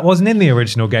because that wasn't in the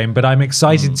original game. But I'm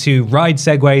excited to ride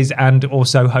segways and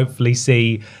also hopefully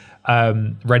see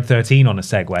Red 13 on a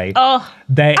Segway.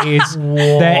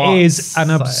 There is an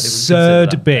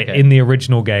absurd bit in the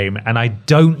original game, and I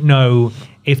don't know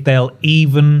if they'll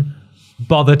even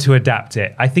bother to adapt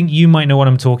it. I think you might know what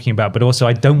I'm talking about, but also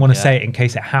I don't want to say it in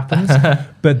case it happens.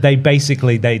 But they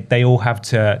basically they all have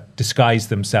to disguise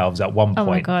themselves at one point. Oh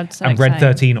my God, so and Red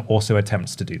exciting. 13 also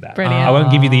attempts to do that. Brilliant. I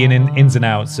won't give you the ins and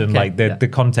outs and the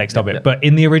context of it, but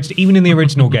in the even in the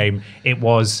original game, it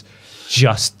was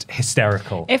just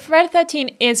hysterical. If Red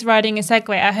 13 is riding a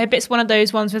Segway, I hope it's one of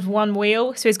those ones with one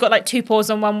wheel. So he's got like two paws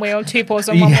on one wheel, two paws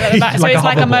on one wheel at the back. So like it's a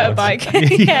like a hoverboard.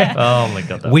 motorbike. Yeah. Oh my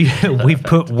God. We've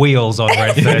put wheels on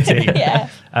Red 13. Yeah.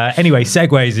 Anyway,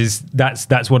 Segways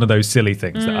that's one of those silly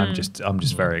things that I'm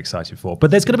just very excited for.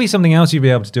 But there's going to be something else you'll be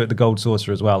able to do at the Gold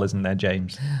Saucer as well, isn't there,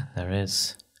 James? There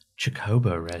is.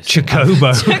 Chocobo racing.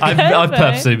 Chocobo. I've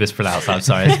purposely mispronounced that. I'm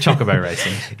sorry. It's Chocobo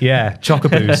racing. Yeah,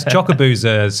 Chocobos. Chocobos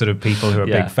are sort of people who are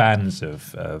big fans of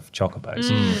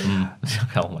Chocobos.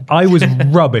 Oh my God. I was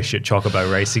rubbish at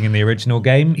Chocobo racing in the original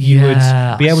game. You would be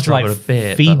I able to struggled a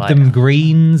bit, feed but, them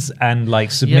greens and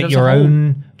submit there was your a whole-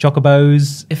 own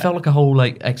Chocobos. It felt like a whole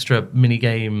extra mini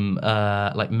game,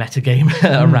 meta game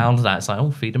around that. It's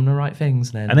like, feed them the right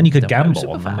things, And then you could they'll go gamble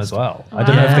on super them as fast. well. I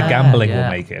don't know if the gambling will Yeah.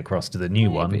 make it across to the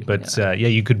new one, Maybe, but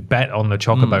you could bet on the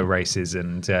Chocobo races,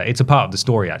 and it's a part of the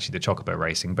story actually, the Chocobo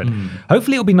racing. But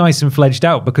hopefully it'll be nice and fledged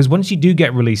out, because once you do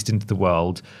get released into the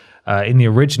world, in the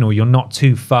original, you're not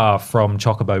too far from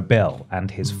Chocobo Bill and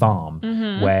his farm,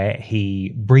 where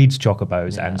he breeds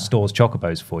chocobos and stores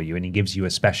chocobos for you, and he gives you a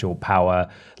special power,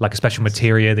 like a special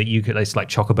materia that you could. It's like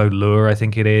Chocobo lure, I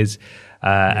think it is,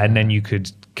 and then you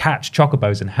could catch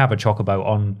chocobos and have a chocobo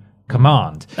on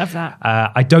command. Love that.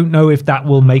 I don't know if that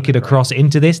will make it across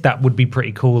into this. That would be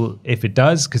pretty cool if it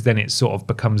does, because then it sort of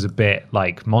becomes a bit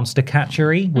like monster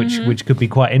catchery, which could be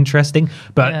quite interesting.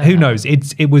 But who knows?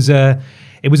 It was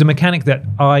a mechanic that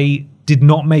I did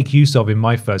not make use of in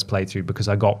my first playthrough because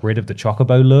I got rid of the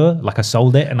chocobo lure. Like I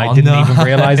sold it and I didn't even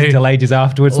realize until ages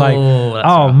afterwards.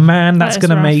 Rough. Man, that's That is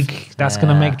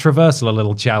gonna rough. make traversal a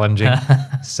little challenging.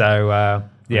 So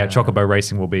Yeah, Chocobo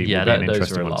Racing will be an those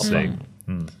interesting are a one lot to of see.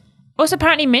 fun. Also,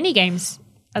 apparently, mini games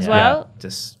as well.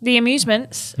 Just The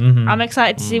amusements. I'm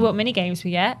excited to see what mini games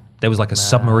we get. There was like a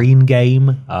submarine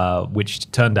game, which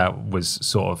turned out was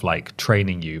sort of like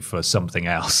training you for something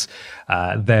else.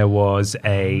 There was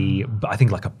I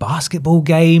think like a basketball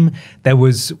game. There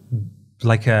was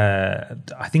like I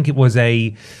think it was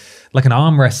like an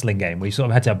arm wrestling game where you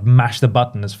sort of had to mash the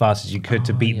button as fast as you could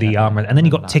to beat the arm, and then you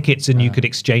got tickets and you could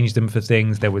exchange them for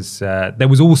things. There was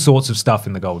all sorts of stuff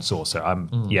in the Gold Saucer.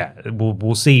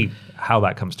 We'll see how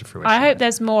that comes to fruition. I hope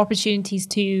there's more opportunities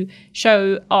to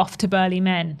show off to burly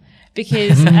men.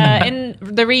 Because in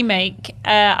the remake,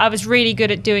 I was really good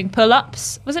at doing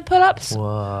pull-ups. Was it pull-ups?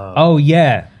 whoa. Oh,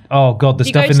 yeah. Oh, God, the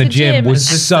You stuff go in to the the gym gym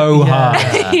was and so hard.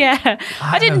 Yeah.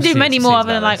 I didn't do many more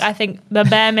other than like, I think the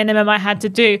bare minimum I had to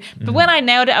do. But when I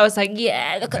nailed it, I was like,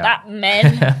 yeah, look at that,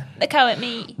 men. Look how at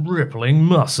me. Rippling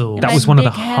muscle. That was one of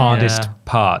the Big hair. hardest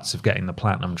parts of getting the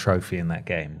platinum trophy in that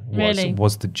game. Really?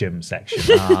 Was the gym section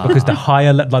because the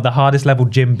the hardest level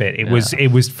gym bit, it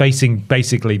was facing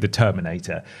basically the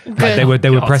Terminator. Like they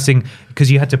were pressing because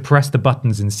you had to press the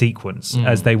buttons in sequence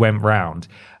as they went round.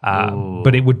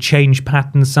 But it would change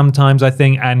patterns sometimes, I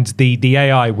think, and the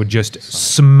AI would just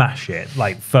smash it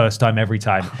like first time every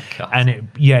time. And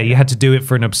you had to do it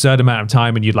for an absurd amount of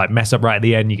time, and you'd like mess up right at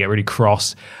the end. You get really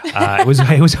cross. It was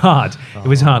hard. It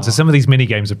was hard. So some of these mini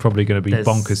games are probably going to be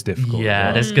bonkers difficult.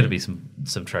 Yeah, there's going to be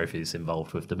some trophies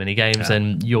involved with the mini games,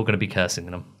 and you're going to be cursing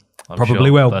them. I'm Probably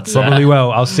sure, will. but, Probably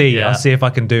will. I'll see. yeah. I'll see if I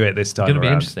can do it this time. It's going to be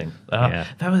around.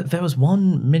 interesting. There was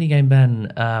one minigame,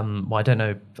 Ben. Well, I don't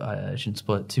know. I shouldn't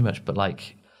spoil it too much, but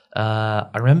like, I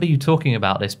remember you talking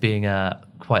about this being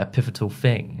quite a pivotal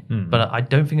thing, but I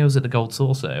don't think it was at the Gold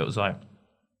Saucer. It was like,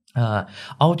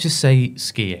 I'll just say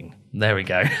skiing. There we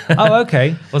go. Oh,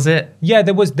 okay. Was it? Yeah,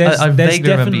 there's vaguely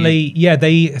definitely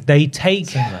they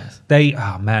take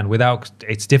oh man, without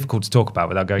it's difficult to talk about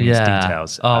without going into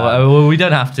details. Well, we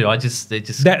don't have to.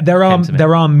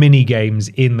 There are mini games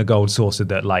in the Gold Saucer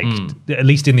that like at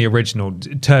least in the original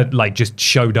just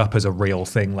showed up as a real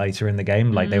thing later in the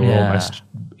game. Like they were almost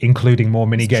including more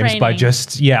mini games by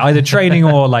just either training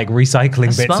or like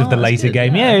recycling bits of the later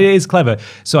game. Yeah, it is clever.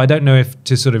 So I don't know if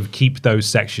to sort of keep those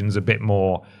sections a bit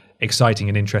more exciting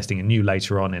and interesting and new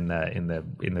later on in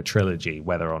the trilogy,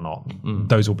 whether or not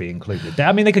those will be included.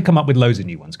 I mean, they could come up with loads of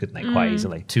new ones, couldn't they? Quite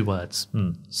easily. 2 words.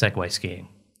 Segway skiing.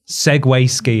 Segway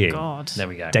skiing. God. There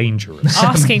we go. Dangerous.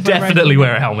 Asking for Definitely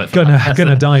wear a helmet.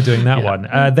 Gonna die doing that one.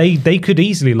 They could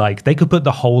easily they could put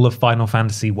the whole of Final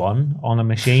Fantasy 1 on a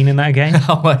machine in that game.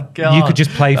 Oh my god! You could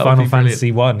just play Final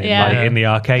Fantasy 1 in the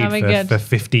arcade for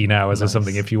 15 hours or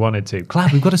something if you wanted to.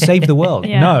 Clap, we've got to save the world.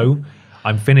 Yeah. No,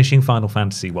 I'm finishing Final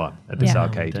Fantasy 1 at this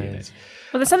arcade unit.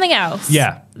 Well, there's something else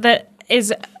that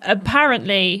is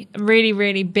apparently a really,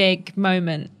 really big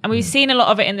moment. And we've seen a lot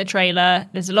of it in the trailer.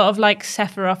 There's a lot of like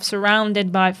Sephiroth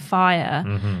surrounded by fire,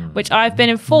 which I've been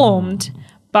informed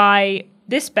by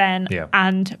this Ben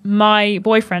and my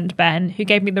boyfriend Ben, who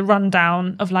gave me the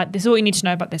rundown of like, this is all you need to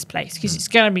know about this place because it's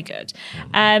going to be good,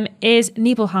 is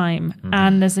Nibelheim.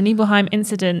 And there's a Nibelheim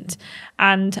incident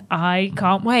and I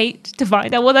can't wait to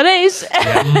find out what that is.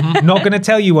 Not going to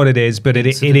tell you what it is, but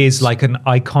it is like an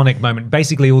iconic moment.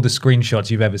 Basically all the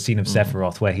screenshots you've ever seen of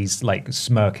Sephiroth where he's like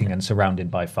smirking and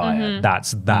surrounded by fire,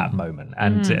 that's that moment.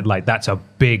 And like that's a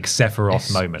big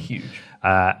Sephiroth moment. Huge.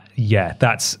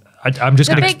 That's... I'm just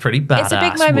going to... pretty badass. It's a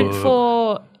big moment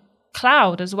for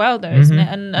Cloud as well, though, isn't it?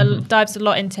 And dives a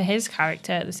lot into his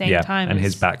character at the same time. And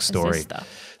his backstory.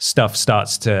 Stuff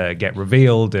starts to get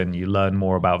revealed and you learn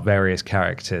more about various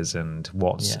characters and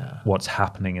what's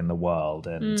happening in the world.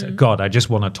 And God, I just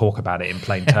want to talk about it in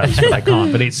plain terms, but I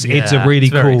can't. But it's a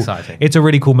really cool... It's a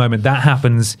really cool moment. That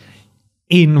happens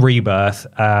in Rebirth,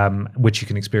 which you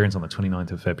can experience on the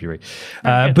 29th of February.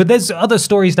 But there's other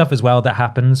story stuff as well that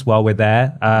happens while we're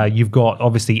there. You've got,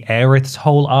 obviously, Aerith's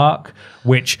whole arc,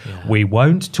 which we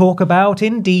won't talk about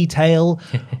in detail,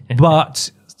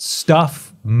 but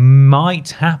stuff might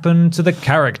happen to the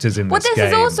characters in this game. Well,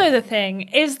 this is also the thing,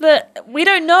 is that we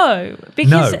don't know,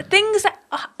 because things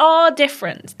are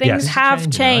different. Things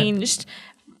have changed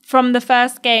from the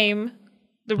first game,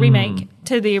 the remake,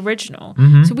 to the original.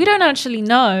 So we don't actually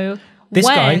know this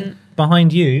guy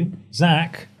behind you,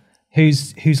 Zach,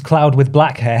 who's Cloud with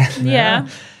black hair. Yeah.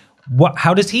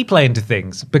 How does he play into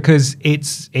things? Because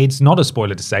it's not a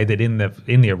spoiler to say that in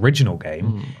the original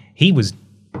game, he was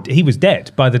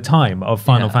dead by the time of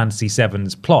Final Fantasy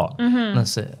VII's plot.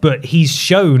 That's it. But he's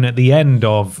shown at the end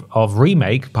of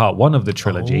Remake, part 1 of the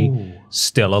trilogy,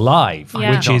 still alive,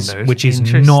 Yeah. which is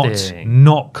Interesting.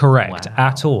 not correct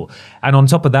at all. And on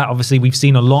top of that, obviously, we've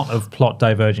seen a lot of plot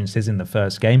divergences in the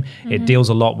first game. It deals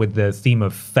a lot with the theme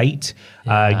of fate.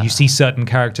 You see certain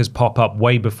characters pop up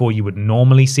way before you would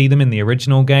normally see them in the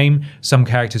original game. Some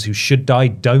characters who should die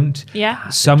don't. Yeah.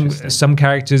 Some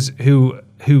characters who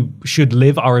should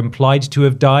live are implied to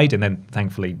have died and then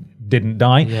thankfully didn't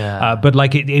die. Yeah. But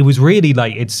like it was really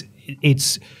like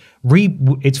it's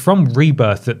from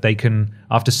Rebirth that they can,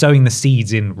 after sowing the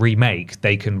seeds in Remake,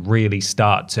 they can really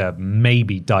start to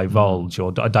maybe diverge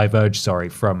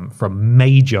from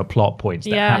major plot points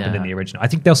that happened in the original. I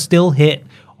think they'll still hit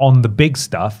on the big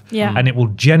stuff, and it will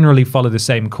generally follow the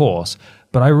same course.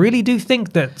 But I really do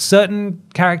think that certain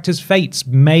characters' fates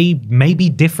may be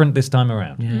different this time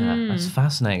around. Yeah, that's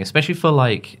fascinating, especially for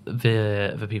like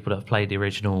the people that have played the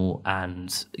original and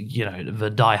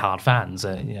the diehard fans,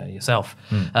 yourself,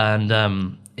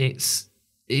 and it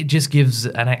just gives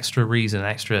an extra reason, an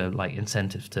extra like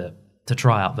incentive to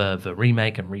try out the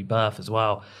remake and Rebirth as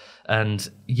well. And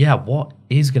what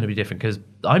is going to be different? Because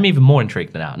I'm even more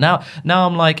intrigued now. Now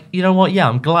I'm like, you know what? Yeah,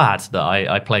 I'm glad that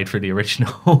I played through the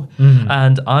original,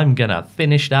 and I'm gonna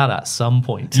finish that at some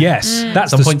point. Yes,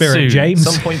 that's the spirit, soon, James.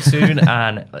 Some point soon,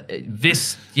 and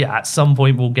at some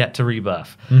point we'll get to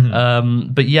Rebirth.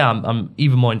 But I'm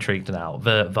even more intrigued now.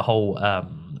 The whole.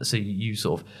 So you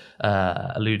sort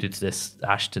of alluded to this,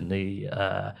 Ashton.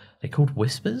 They're called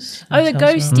Whispers. Oh, the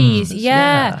ghosties.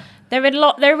 Yeah.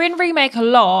 They're in Remake a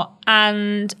lot,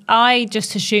 and I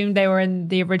just assumed they were in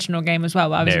the original game as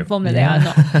well, but I was informed that they are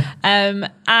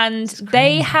not. And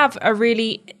they have a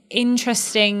really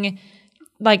interesting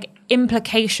like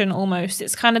implication almost.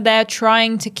 It's kind of they're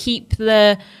trying to keep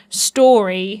the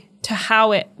story to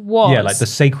how it was. Yeah, like the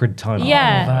sacred timeline.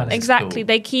 Yeah, exactly. Cool.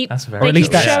 They keep That's very or at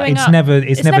least showing it's up. never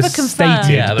confirmed.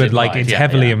 stated, but like it's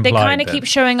heavily implied. They kind of that- keep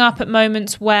showing up at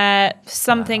moments where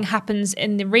something happens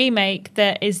in the remake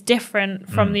that is different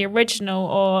from the original,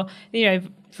 or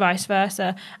vice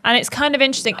versa. And it's kind of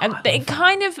interesting. And it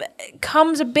kind of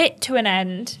comes a bit to an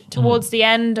end towards the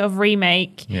end of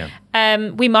remake. Yeah.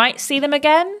 We might see them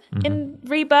again in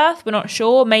Rebirth. We're not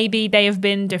sure. Maybe they have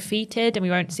been defeated and we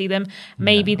won't see them.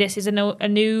 Maybe this is a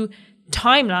new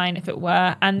timeline, if it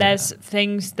were, and there's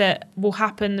things that will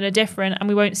happen that are different, and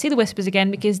we won't see the Whispers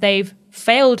again because they've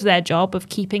failed their job of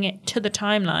keeping it to the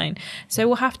timeline. So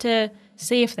we'll have to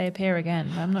see if they appear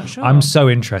again. I'm not sure. I'm so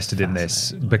interested in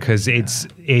this because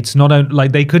it's not only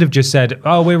like they could have just said,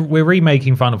 oh, we're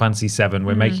remaking Final Fantasy VII,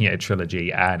 we're making it a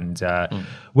trilogy, and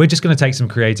we're just going to take some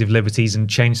creative liberties and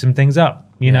change some things up.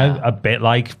 You know, a bit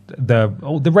like the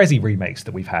Resi remakes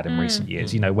that we've had in recent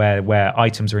years. Where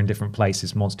items are in different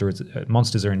places,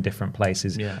 monsters are in different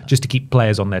places, just to keep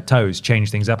players on their toes,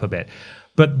 change things up a bit.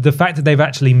 But the fact that they've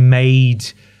actually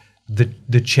made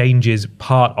the changes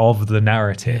part of the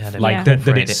narrative,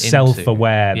 that it's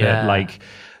self-aware,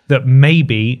 that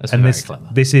maybe, That's and very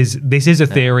this is a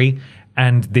theory,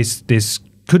 and this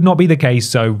could not be the case.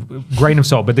 So grain of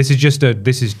salt, but this is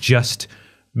just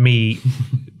me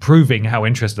proving how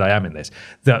interested I am in this.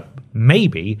 That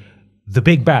maybe the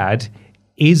big bad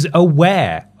is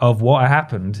aware of what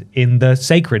happened in the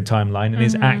sacred timeline and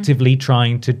is actively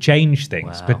trying to change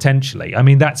things potentially. I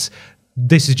mean,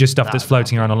 this is just stuff that's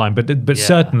floating around online, but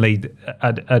certainly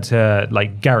at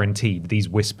like guaranteed, these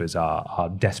Whispers are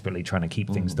desperately trying to keep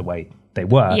things the way they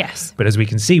were. Yes. But as we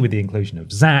can see with the inclusion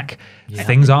of Zack,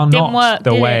 things are not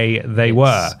the way they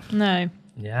were. No.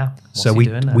 Yeah. So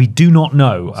we do not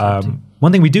know.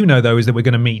 One thing we do know, though, is that we're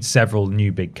going to meet several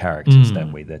new big characters,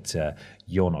 don't we, that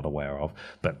you're not aware of,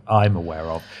 but I'm aware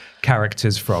of.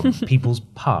 Characters from people's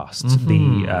pasts,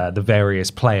 the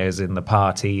various players in the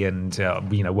party, and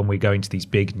when we go into these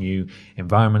big new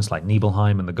environments like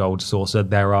Nibelheim and the Gold Saucer,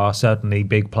 there are certainly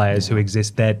big players who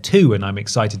exist there too, and I'm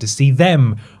excited to see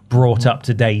them brought up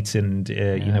to date, and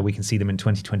we can see them in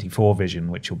 2024 vision,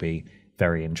 which will be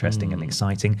very interesting and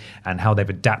exciting, and how they've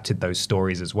adapted those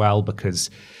stories as well, because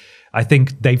I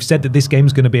think they've said that this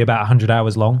game's going to be about 100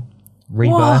 hours long.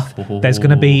 Rebirth. Whoa. There's going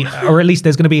to be, or at least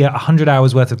there's going to be 100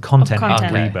 hours worth of content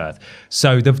in Rebirth.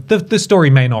 So the story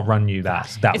may not run you that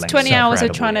It's length. 20 hours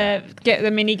of trying to get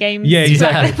the mini games. Yeah,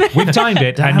 exactly. We've timed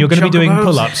it, and you're going to be doing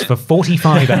pull-ups for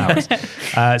 45 hours.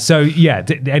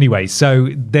 Anyway, so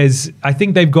I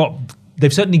think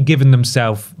they've certainly given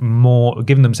themselves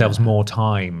more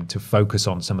time to focus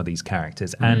on some of these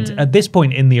characters. And at this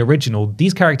point in the original,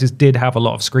 these characters did have a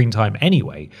lot of screen time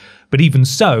anyway. But even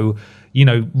so,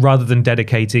 rather than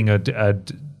dedicating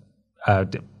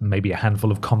maybe a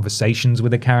handful of conversations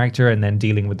with a character and then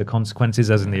dealing with the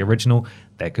consequences, as in the original.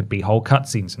 There could be whole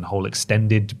cutscenes and whole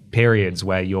extended periods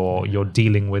where you're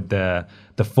dealing with the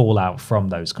fallout from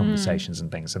those conversations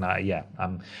and things. And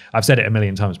I've said it a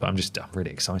million times, but I'm really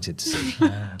excited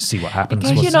to see what happens.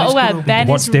 Because you're not aware, Ben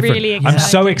is really excited. I'm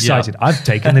so excited. Yeah. I've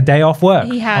taken the day off work.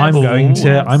 He has.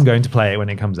 I'm going to play it when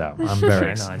it comes out. I'm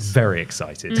very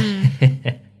excited.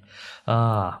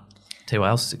 Tell you what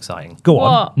else is exciting. Go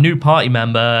on. New party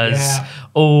members. Yeah.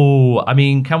 Oh, I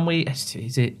mean, can we?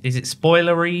 Is it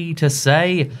spoilery to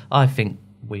say? I think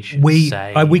we should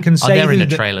say. We can say they're in the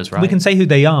trailers, right? We can say who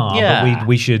they are, Yeah. but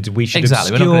we should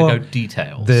exactly. We're not going to go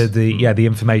details. The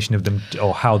information of them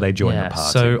or how they join the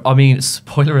party. So I mean,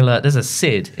 spoiler alert. There's a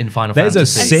Sid in Final Fantasy.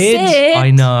 There's a Sid?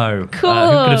 I know. Cool. Who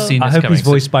could have seen this I hope coming? he's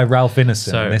voiced by Ralph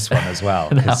Ineson in this one as well.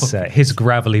 Because his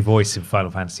gravelly voice in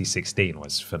Final Fantasy 16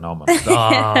 was phenomenal.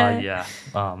 Yeah.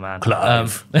 Oh man.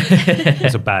 Clive. It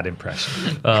was a bad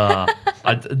impression.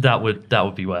 That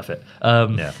would be worth it.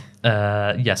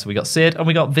 So we got Sid and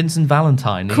we got Vincent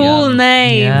Valentine. Cool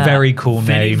name. Yeah. Very cool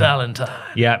Vinny name. Valentine.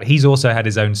 Yeah, he's also had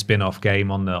his own spin-off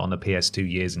game on the PS2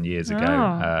 years and years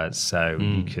ago. So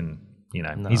you can,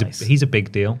 Nice. he's a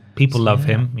big deal. People love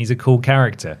him. He's a cool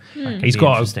character. He's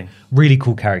got a really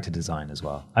cool character design as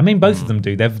well. I mean, both of them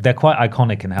do. They're quite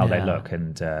iconic in how they look,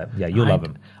 and you'll love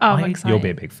them. Oh, I'm excited. You'll be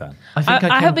a big fan.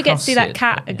 I hope we get to see that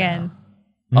cat again.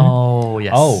 Oh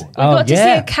yes. Oh, We got to see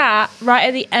a cat right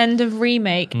at the end of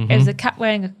Remake. It was a cat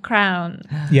wearing a crown.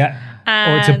 Yeah.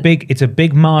 Or it's a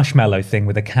big marshmallow thing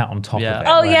with a cat on top of it.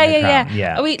 Oh wearing a crown.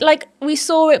 yeah. We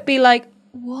saw it be like,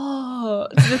 whoa,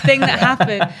 the thing that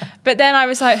happened. But then I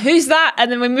was like, who's that?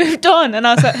 And then we moved on, and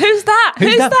I was like, who's that?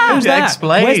 Who's that? Who's that?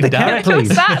 Explain, Where's the cat, please?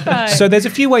 What's that though? So there's a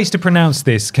few ways to pronounce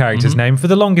this character's name. For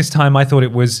the longest time, I thought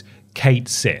it was Kate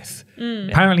Sith.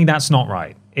 Apparently, that's not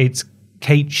right. It's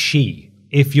Kate She,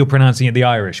 if you're pronouncing it the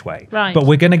Irish way. Right. But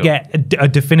we're going to get a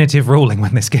definitive ruling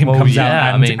when this game comes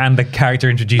out and the character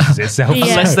introduces itself. Yeah.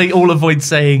 Unless they all avoid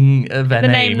saying their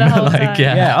name. the whole time.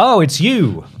 Yeah. Oh, it's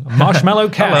you, Marshmallow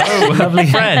Cat. Hello, lovely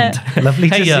friend. Lovely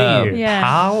to see you. Yeah.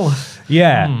 Pal.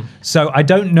 Yeah. So I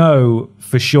don't know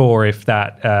for sure if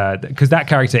that because that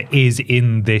character is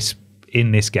in this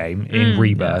game in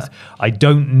Rebirth. I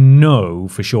don't know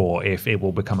for sure if it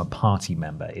will become a party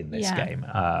member in this game,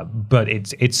 but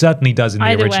it certainly does in the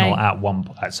Either original way.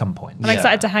 at some point. I'm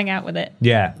excited to hang out with it.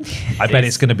 Yeah, I bet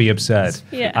it's going to be absurd.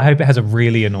 Yeah. I hope it has a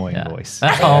really annoying voice.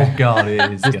 Oh god,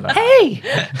 it is. Hey,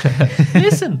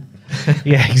 Listen.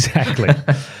 Yeah, exactly.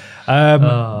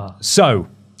 So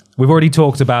we've already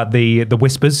talked about the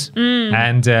whispers,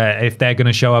 and if they're going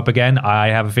to show up again, I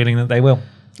have a feeling that they will.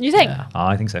 you think?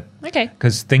 I think so. Okay.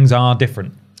 Because things are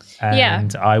different.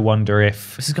 And I wonder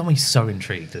if... This has got me so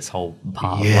intrigued, this whole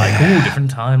part of like,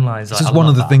 different timelines. This is one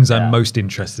of the things I'm most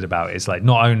interested about, is like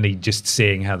not only just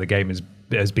seeing how the game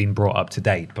has been brought up to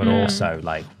date, but also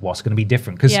like what's going to be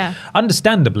different. Because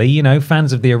understandably,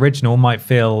 fans of the original might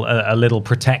feel a little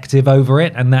protective over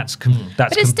it, and that's completely...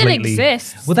 But it still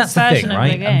exists. Well, that's the thing,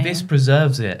 right? And this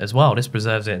preserves it as well. This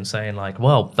preserves it in saying like,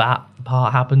 well, that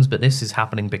part happens, but this is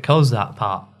happening because that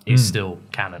part is still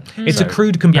canon. It's a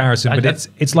crude comparison, but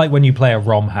it's like when you play a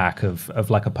ROM hack of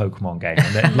like a Pokemon game.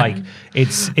 And then, like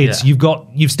it's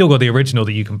you've still got the original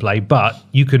that you can play, but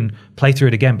you can play through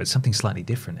it again, but something slightly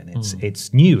different, and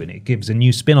it's new and it gives a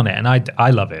new spin on it. And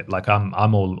I love it. Like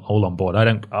I'm all on board. I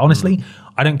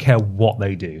don't care what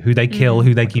they do, who they kill,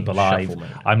 who they keep alive.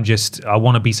 I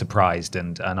want to be surprised,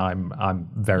 and I'm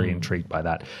very intrigued by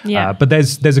that. Yeah. But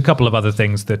there's a couple of other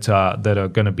things that are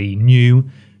going to be new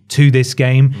to this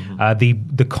game.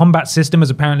 The combat system has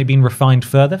apparently been refined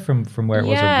further from where it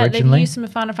was Yeah, originally. they've used some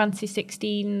of Final Fantasy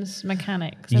 16's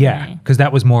mechanics. Yeah, because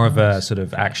that was more of a sort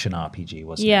of action RPG,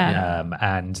 wasn't it? Yeah.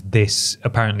 And this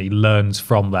apparently learns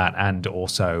from that, and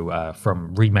also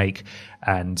from Remake,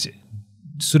 and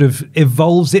sort of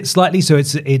evolves it slightly. So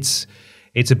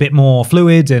it's a bit more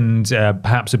fluid and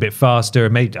perhaps a bit faster.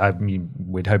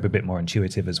 We'd hope a bit more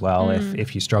intuitive as well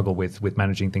if you struggle with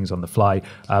managing things on the fly.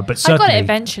 But certainly, I got it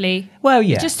eventually. Well,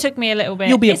 yeah. It just took me a little bit.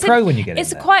 You'll be a pro when you get it.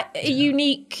 It's quite a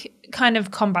unique kind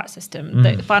of combat system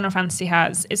that Final Fantasy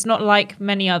has. It's not like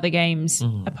many other games,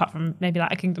 apart from maybe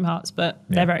like Kingdom Hearts, but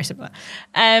they're very similar.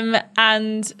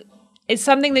 And it's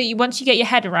something that once you get your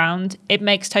head around, it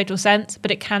makes total sense,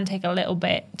 but it can take a little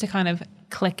bit to kind of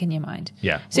click in your mind.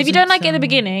 Yeah. So if you don't like it in the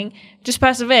beginning, just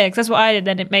persevere, because that's what I did.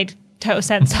 Then it made total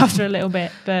sense after a little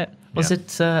bit. But was it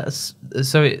so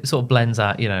it sort of blends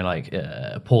out, like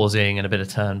pausing and a bit of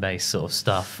turn-based sort of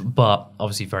stuff, but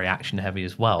obviously very action heavy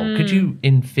as well. Could you,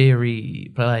 in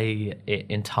theory, play it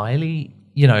entirely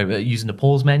using the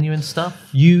pause menu and stuff.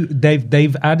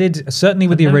 They've added, certainly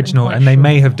with the original, and they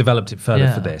may have developed it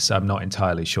further for this. I'm not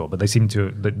entirely sure, but they seem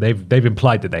to. They've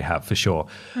implied that they have for sure.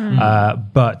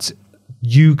 But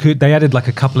they added like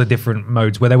a couple of different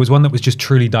modes where there was one that was just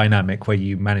truly dynamic where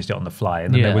you managed it on the fly,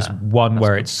 and then there was one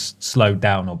where it's slowed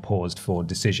down or paused for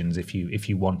decisions if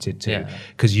you wanted to,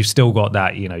 because you've still got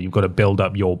that, you've got to build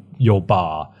up your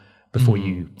bar before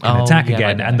you can attack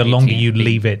again, like and the longer you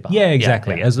leave it,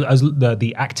 exactly, as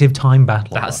the active time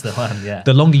battle, that's the one.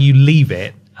 The longer you leave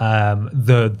it,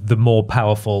 the more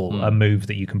powerful a move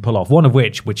that you can pull off. One of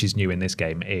which is new in this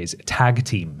game, is tag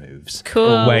team moves.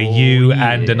 Cool. Where you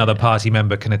and another party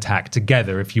member can attack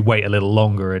together if you wait a little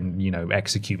longer and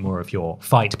execute more of your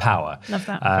fight power. Love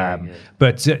that.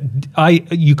 But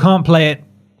you can't play it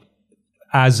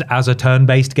as a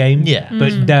turn-based game,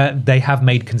 but they have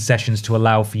made concessions to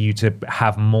allow for you to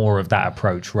have more of that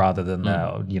approach rather than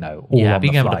all on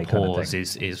being the able fly to kind of pause thing.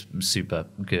 is super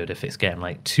good if it's getting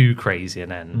like too crazy,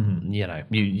 and then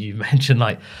you mentioned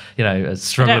like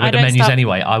struggling with the menus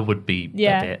anyway. I would be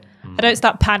a bit. I don't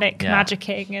start panic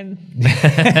magicking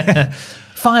and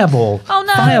Fireball. Oh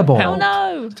no! Fireball. Oh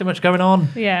no! Too much going on.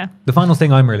 Yeah. The final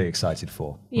thing I'm really excited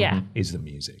for is the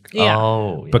music. Yeah.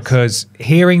 Oh, yes. Because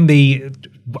hearing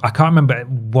I can't remember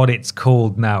what it's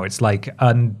called now. It's like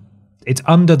it's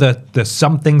under the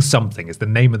something is the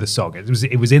name of the song. It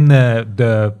was in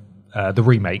the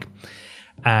remake,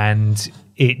 and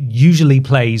it usually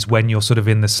plays when you're sort of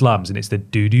in the slums, and it's the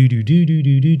do do do do do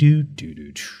do do do do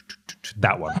do.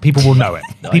 That one. People will know it.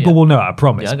 People will know it. I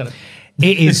promise. Yeah, I got it.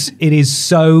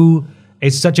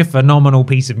 It's such a phenomenal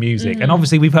piece of music. And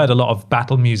obviously we've heard a lot of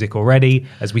battle music already.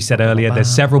 As we said earlier, there's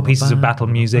several pieces of battle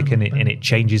music, and it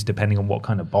changes depending on what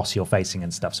kind of boss you're facing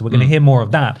and stuff. So we're going to hear more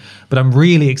of that. But I'm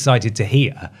really excited to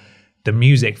hear the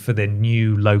music for the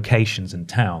new locations and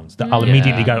towns that I'll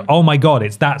immediately go, oh my God,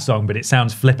 it's that song, but it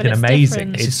sounds flipping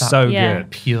amazing. different. It's so Yeah. good.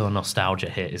 Pure nostalgia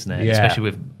hit, isn't it? Yeah. Especially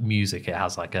with music, it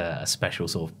has like a special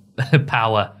sort of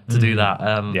power to do that.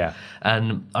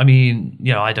 And I mean,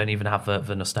 I don't even have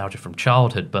the nostalgia from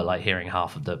childhood, but like hearing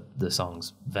half of the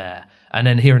songs there, and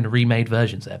then hearing the remade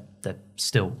versions, they're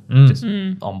still just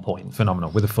on point.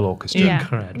 Phenomenal, with a full orchestra. Yeah.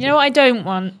 Incredible. You know what I don't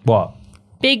want? What?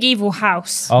 Big Evil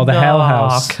House. Oh, the Hell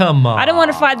House. Oh, come on. I don't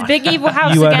want to fight the Big Evil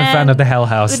House You again. weren't a fan of the Hell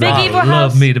House. The Big then. Evil I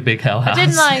House. love me the big Hell House. I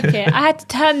didn't like it. I had to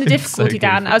turn the difficulty so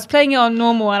down. I was playing it on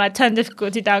normal and I turned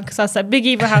difficulty down because I was like, Big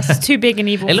Evil House is too big and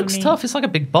evil It for looks me. tough. It's like a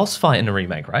big boss fight in the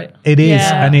remake, right? It is,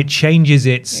 Yeah. and it changes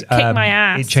its Kick my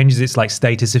ass. It changes its like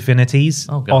status affinities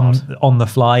Oh, God. on the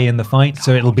fly in the fight.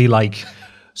 So it'll be like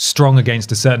strong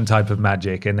against a certain type of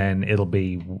magic, and then it'll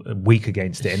be weak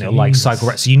against it, and it'll like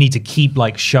cycle. So you need to keep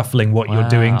like shuffling what you're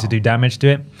doing to do damage to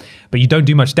it. But you don't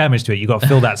do much damage to it. You got to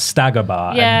fill that stagger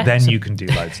bar, Yeah. and then you can do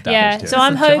loads of damage Yeah, to so it.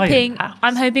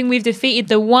 I'm hoping we've defeated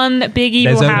the one Big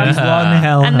Evil There's only House, one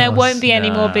Hell and there House. won't be any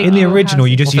more Big In the Evil original,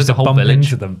 you Houses. just used to There's a whole bump village.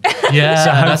 into them.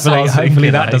 Yeah. So hopefully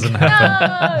that doesn't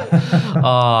happen. No,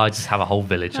 I just have a whole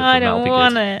village of I them. That'll don't be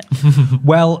want good. it.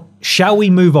 Well, shall we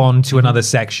move on to another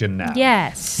section now?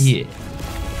 Yes. Yeah.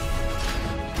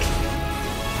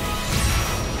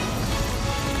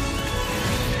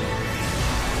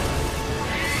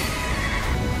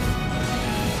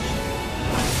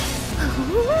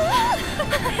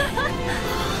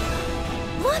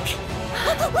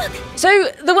 So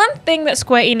the one thing that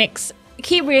Square Enix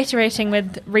keep reiterating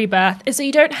with Rebirth is that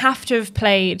you don't have to have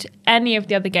played any of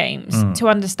the other games to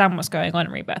understand what's going on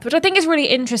in Rebirth, which I think is really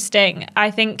interesting.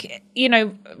 I think,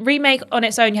 Remake on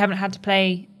its own, you haven't had to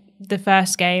play the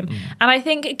first game. And I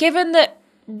think given that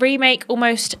Remake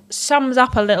almost sums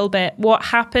up a little bit what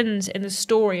happens in the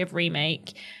story of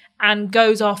Remake and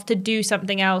goes off to do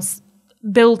something else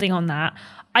building on that,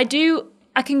 I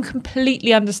can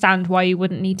completely understand why you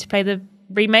wouldn't need to play the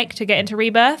remake to get into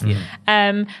Rebirth.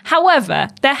 However,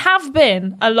 there have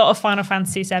been a lot of Final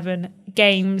Fantasy VII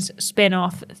games,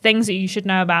 spin-off, things that you should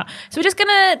know about. So we're just going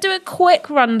to do a quick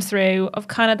run through of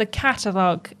kind of the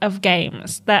catalogue of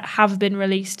games that have been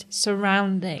released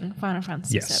surrounding Final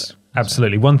Fantasy VII.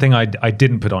 Absolutely. One thing I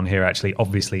didn't put on here, actually,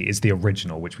 obviously, is the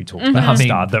original, which we talked about at the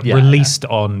start, that released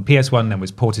on PS1, then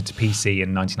was ported to PC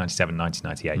in 1997,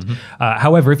 1998.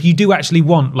 However, if you do actually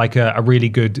want like a really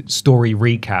good story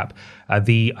recap, I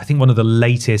think one of the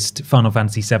latest Final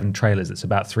Fantasy VII trailers that's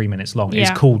about 3 minutes long is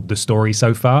called The Story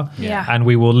So Far. Yeah. And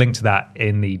we will link to that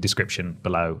in the description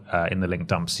below in the link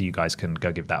dump, so you guys can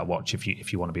go give that a watch if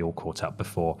you want to be all caught up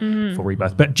before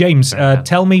Rebirth. But James,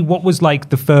 tell me, what was like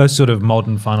the first sort of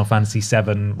modern Final Fantasy Fantasy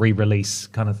VII re-release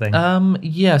kind of thing?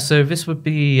 Yeah, so this would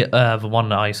be the one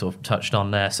that I sort of touched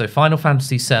on there. So Final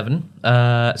Fantasy VII.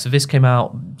 So this came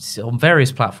out on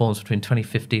various platforms between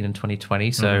 2015 and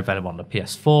 2020. So available on the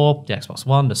PS4, the Xbox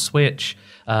One, the Switch,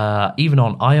 even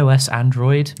on iOS,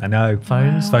 Android. I know.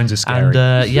 Phones. Phones are scary.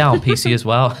 And yeah, on PC as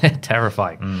well.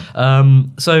 Terrifying.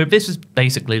 So this is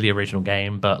basically the original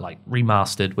game, but like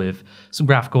remastered with some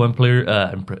graphical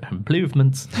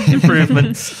improvements.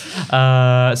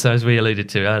 So as we alluded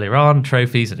to earlier on,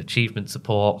 trophies and achievement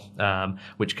support,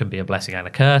 which can be a blessing and a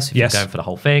curse if you're going for the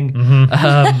whole thing.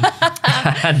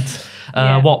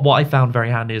 And what I found very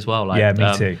handy as well, like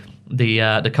me too.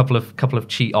 The couple of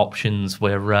cheat options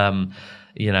where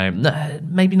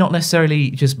maybe not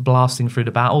necessarily just blasting through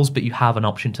the battles, but you have an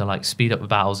option to like speed up the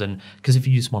battles, and because if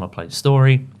you just want to play the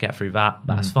story, get through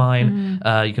that's fine.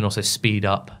 You can also speed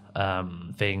up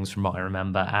things from what I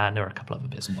remember, and there are a couple of other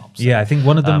bits and bobs. Yeah, I think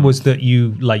one of them was that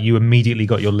you immediately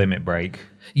got your limit break.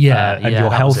 And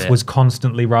your health was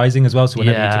constantly rising as well. So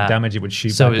whenever you took damage, it would shoot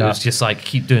back up. So it was just like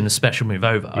keep doing the special move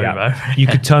over. You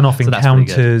could turn off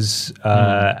encounters,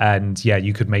 and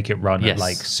you could make it run at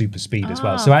like super speed as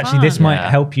well. So actually, this might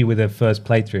help you with a first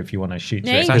playthrough if you want to shoot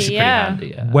through it. It's actually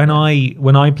pretty handy.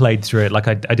 When I played through it, like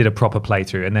I did a proper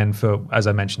playthrough, and then as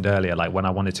I mentioned earlier, like when I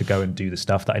wanted to go and do the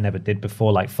stuff that I never did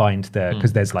before, like find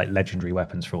because there's like legendary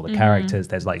weapons for all the characters.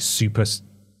 There's like super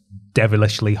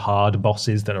devilishly hard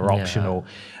bosses that are optional.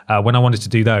 When I wanted to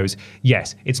do those,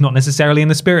 yes, it's not necessarily in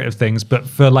the spirit of things, but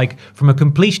from a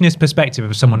completionist perspective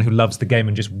of someone who loves the game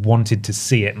and just wanted to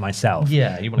see it myself,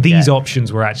 these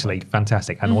options were actually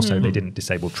fantastic. And also they didn't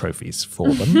disable trophies for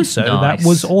them, so that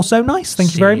was also nice.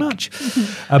 Thank you very much.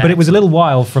 But it was a little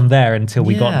while from there until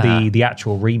we got the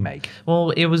actual remake. Well,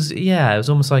 it was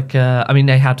almost like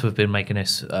they had to have been making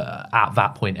this at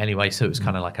that point anyway, so it was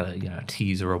kind of like a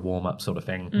teaser, a warm-up sort of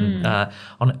thing.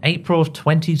 On April of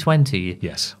 2020,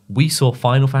 we saw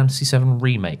Final Fantasy VII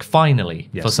Remake, finally,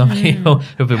 for some people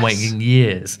who've been waiting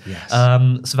years.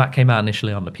 So that came out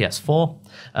initially on the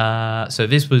PS4. So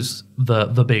this was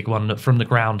the big one from the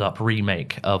ground up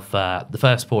remake of the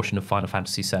first portion of Final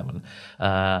Fantasy VII.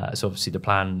 So obviously the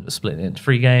plan split it into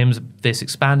 3 games. This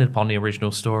expanded upon the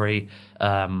original story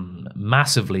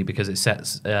massively because it's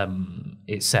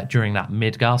set during that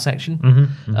Midgar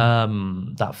section.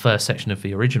 That first section of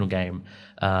the original game,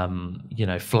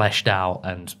 fleshed out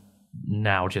and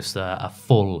now just a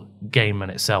full game in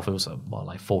itself. It was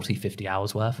like 40, 50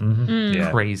 hours worth.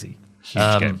 Crazy.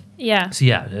 Huge game.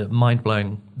 So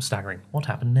mind-blowing, staggering. What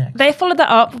happened next? They followed that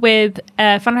up with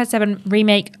Final Fantasy VII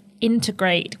Remake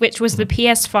Integrate, which was the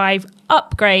PS5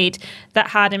 upgrade that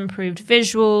had improved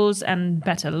visuals and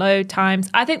better load times.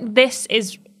 I think this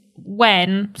is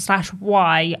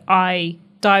why I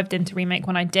dived into Remake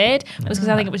when I did, was because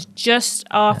I think it was just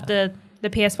after the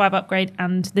PS5 upgrade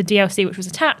and the DLC, which was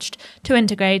attached to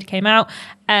Integrate, came out,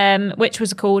 which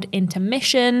was called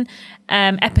Intermission,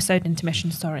 Episode Intermission,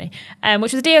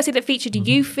 which was a DLC that featured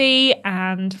Yuffie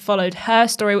and followed her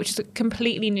story, which is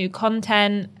completely new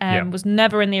content, was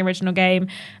never in the original game,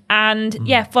 and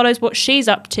follows what she's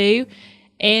up to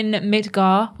in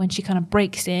Midgar when she kind of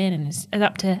breaks in and is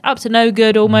up to no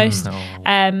good almost,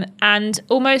 and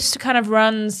almost kind of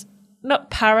runs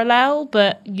not parallel,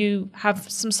 but you have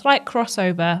some slight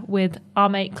crossover with our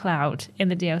mate Cloud in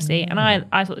the DLC, and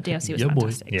I thought the DLC was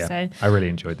fantastic. Yeah, so I really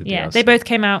enjoyed the DLC. Yeah, they both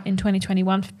came out in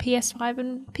 2021 for PS5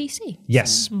 and PC.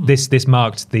 Yes, this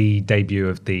marked the debut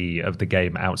of the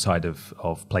game outside of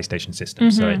PlayStation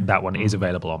systems, so that one is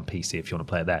available on PC if you want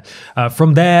to play it there.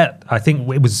 From there, I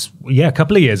think it was a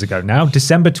couple of years ago now,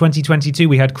 December 2022,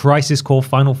 we had Crisis Core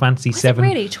Final Fantasy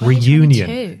VII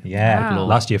Reunion. Yeah,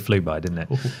 last year flew by, didn't it?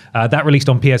 That released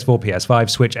on PS4, PS5,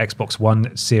 Switch, Xbox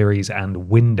One, Series, and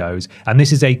Windows. And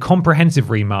this is a comprehensive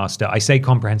remaster. I say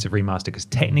comprehensive remaster because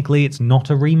technically it's not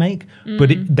a remake, but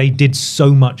they did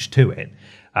so much to it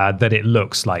that it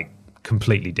looks like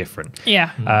completely different.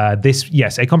 A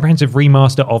comprehensive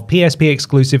remaster of PSP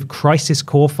exclusive Crisis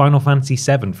Core Final Fantasy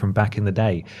VII from back in the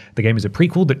day. The game is a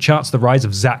prequel that charts the rise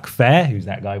of Zack Fair, who's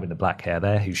that guy with the black hair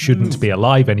there, who shouldn't be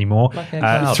alive anymore,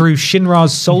 through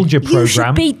Shinra's Soldier program. You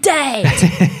should be dead.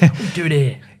 Do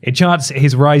it. It charts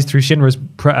his rise through Shinra's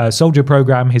soldier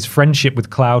program, his friendship with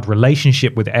Cloud,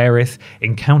 relationship with Aerith,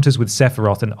 encounters with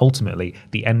Sephiroth, and ultimately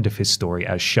the end of his story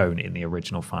as shown in the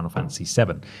original Final Fantasy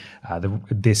VII.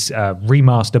 This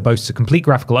remaster boasts a complete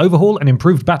graphical overhaul, an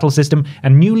improved battle system,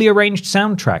 and newly arranged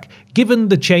soundtrack. Given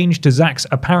the change to Zack's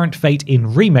apparent fate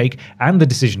in Remake and the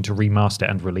decision to remaster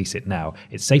and release it now,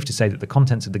 it's safe to say that the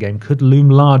contents of the game could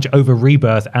loom large over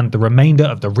Rebirth and the remainder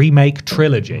of the Remake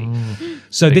trilogy.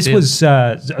 So this was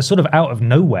a sort of out of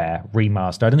nowhere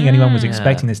remaster. I don't think anyone was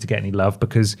expecting this to get any love,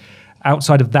 because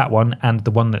outside of that one and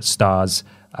the one that stars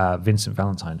Vincent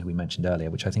Valentine, who we mentioned earlier,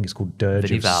 which I think is called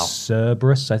Dirge of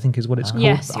Cerberus, I think is what it's called.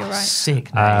 Yes, you're right.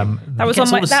 Sick name.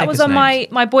 That was on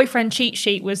my boyfriend cheat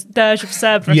sheet, was Dirge of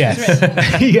Cerberus.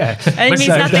 Yeah. Yeah. And it means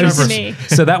nothing to me.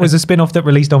 So that was a spin-off that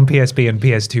released on PSP and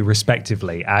PS2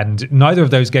 respectively, and neither of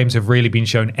those games have really been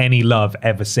shown any love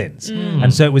ever since.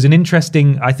 And so it was an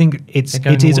interesting, I think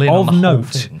it is of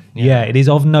note. Yeah, it is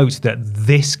of note that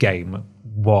this game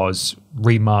was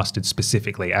remastered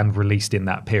specifically and released in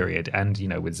that period, and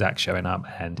with Zack showing up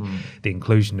and the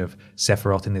inclusion of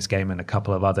Sephiroth in this game and a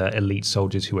couple of other elite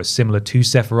soldiers who are similar to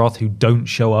Sephiroth who don't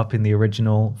show up in the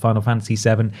original Final Fantasy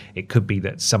VII, it could be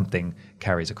that something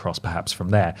carries across perhaps from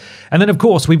there. And then of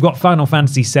course we've got Final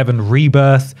Fantasy VII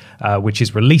Rebirth, which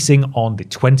is releasing on the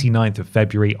 29th of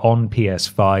February on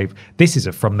PS5. This is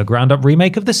a from the ground up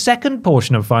remake of the second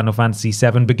portion of Final Fantasy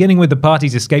VII, beginning with the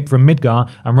party's escape from Midgar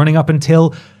and running up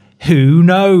until who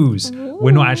knows?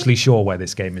 We're not actually sure where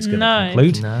this game is going to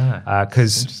conclude.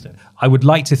 Because I would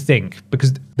like to think,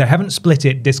 because they haven't split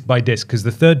it disc by disc, because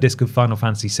the third disc of Final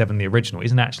Fantasy VII, the original,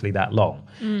 isn't actually that long.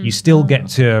 You still get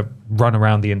to run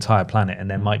around the entire planet, and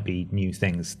there might be new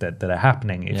things that are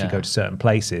happening if you go to certain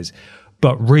places.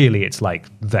 But really, it's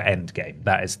like the end game.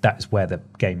 That is where the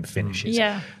game finishes.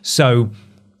 So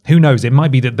who knows? It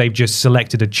might be that they've just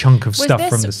selected a chunk of stuff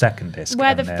from the second disc.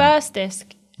 Where the first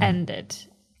disc ended.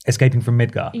 Escaping from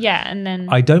Midgar? Yeah, and then...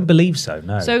 I don't believe so,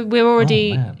 no. So we're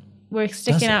already... we're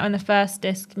sticking out on the first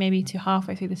disc, maybe to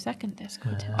halfway through the second disc.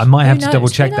 I might have to double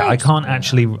check that. I can't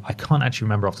actually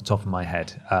remember off the top of my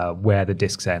head where the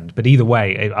discs end. But either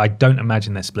way, I don't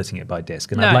imagine they're splitting it by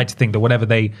disc. And I'd like to think that whatever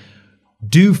they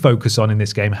do focus on in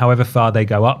this game, however far they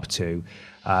go up to,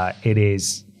 it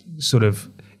is sort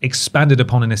of expanded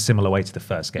upon in a similar way to the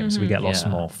first game. So we get lots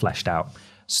more fleshed out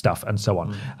stuff and so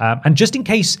on. And just in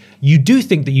case you do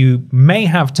think that you may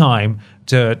have time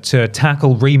to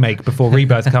tackle Remake before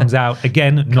Rebirth comes out,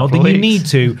 again, not that you need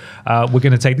to, we're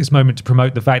going to take this moment to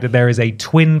promote the fact that there is a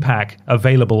twin pack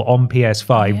available on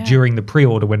PS5 during the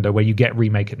pre-order window where you get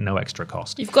Remake at no extra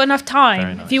cost. You've got enough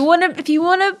time. Nice. If you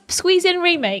want to squeeze in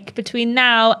Remake between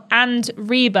now and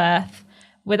Rebirth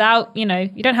without, you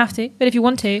don't have to, but if you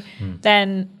want to,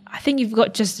 then I think you've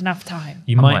got just enough time.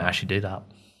 I might actually do that.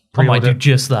 I might do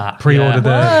just that. Pre-order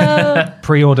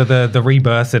the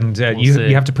Rebirth, and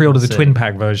you have to pre-order the twin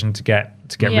pack version to get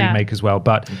Remake as well.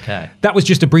 But that was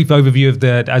just a brief overview of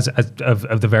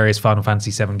the various Final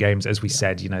Fantasy VII games. As we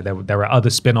said, there are other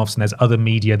spin-offs and there's other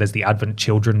media. There's the Advent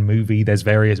Children movie. There's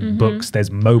various books.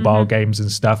 There's mobile games and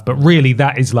stuff. But really,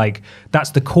 that's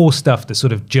the core stuff, the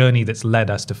sort of journey that's led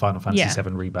us to Final Fantasy VII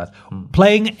Rebirth.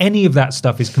 Playing any of that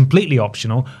stuff is completely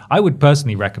optional. I would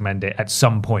personally recommend it at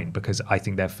some point because I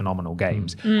think they're phenomenal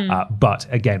games. But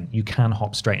again, you can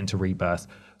hop straight into Rebirth,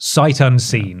 sight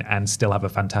unseen, and still have a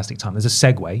fantastic time. There's a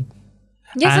Segway.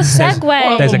 Yes, a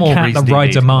Segway. There's a cat that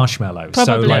rides a marshmallow.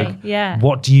 Probably, so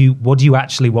what do you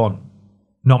actually want?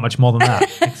 Not much more than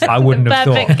that. I wouldn't have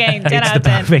thought. Perfect game. 10 out of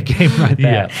 10. It's the perfect game right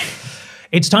there.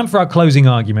 It's time for our closing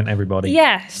argument, everybody.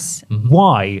 Yes.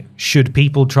 Why should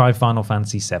people try Final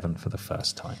Fantasy VII for the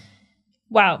first time?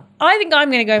 Well, I think I'm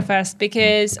going to go first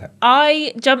because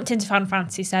I jumped into Final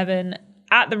Fantasy VII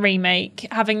at the remake,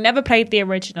 having never played the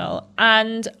original.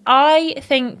 And I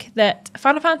think that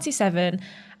Final Fantasy VII,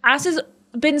 as has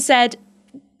been said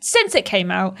since it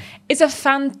came out, is a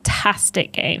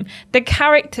fantastic game. The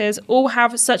characters all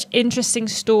have such interesting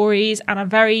stories and are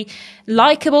very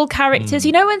likable characters.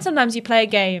 You know when sometimes you play a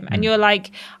game and you're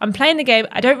like, I'm playing the game,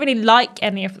 I don't really like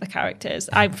any of the characters.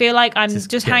 I feel like I'm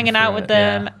just hanging out with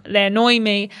them. They annoy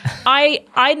me.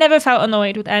 I never felt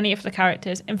annoyed with any of the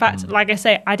characters. In fact, like I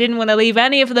say, I didn't want to leave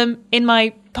any of them in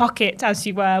my pocket, as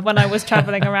you were, when I was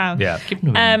traveling around.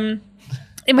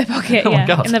 In my pocket,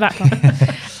 in the back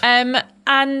pocket.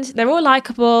 And they're all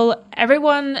likable.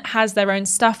 Everyone has their own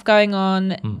stuff going on.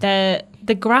 The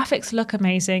graphics look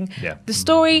amazing. The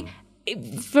story,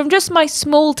 from just my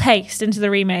small taste into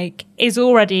the remake, is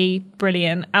already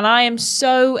brilliant. And I am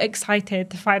so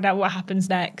excited to find out what happens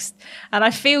next. And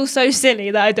I feel so silly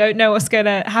that I don't know what's going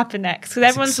to happen next. Because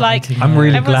everyone's like... I'm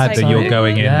really glad that you're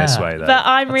going in this way, though. But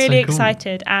I'm really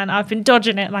excited. And I've been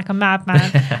dodging it like a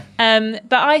madman.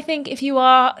 But I think if you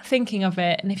are thinking of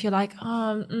it, and if you're like,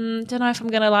 don't know if I'm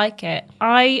going to like it,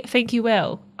 I think you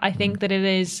will. I think that it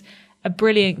is a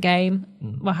brilliant game.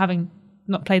 Well, having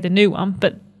not played the new one,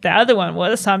 but the other one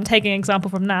was. So I'm taking an example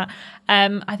from that.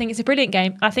 I think it's a brilliant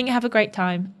game. I think you have a great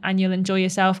time and you'll enjoy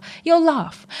yourself. You'll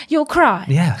laugh. You'll cry.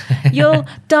 Yeah. You'll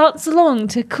dance along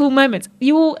to cool moments.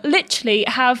 You will literally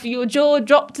have your jaw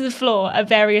drop to the floor at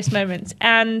various moments.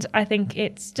 And I think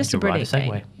it's just a brilliant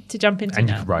game to jump into. And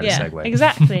you can ride a Segway.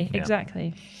 Exactly. Yeah.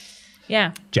 Exactly.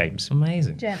 Yeah. James.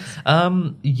 Amazing. James.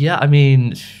 Yeah, I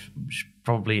mean,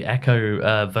 probably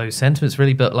echo those sentiments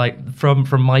really, but like from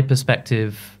my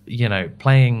perspective, you know,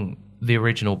 playing the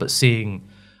original but seeing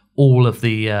all of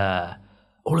the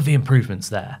improvements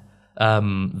there.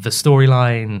 The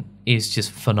storyline is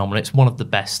just phenomenal. It's one of the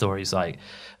best stories, like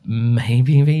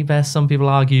maybe the best, some people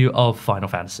argue, of Final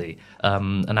Fantasy.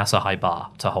 And that's a high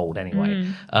bar to hold anyway.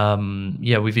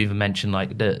 Yeah, we've even mentioned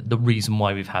like the reason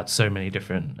why we've had so many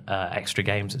different extra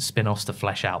games and spin-offs to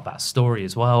flesh out that story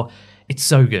as well. It's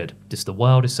so good. Just the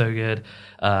world is so good.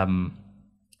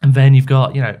 And then you've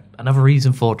got, you know, another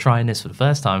reason for trying this for the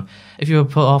first time. If you were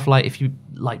put off, like if you,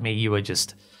 like me, you were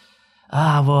just,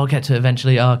 well, I'll get to it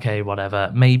eventually. Okay,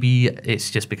 whatever. Maybe it's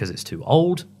just because it's too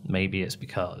old. Maybe it's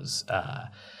because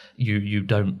you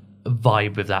don't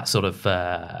vibe with that sort of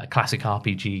classic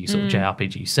RPG, sort of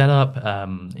JRPG setup,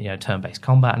 you know, turn-based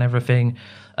combat and everything.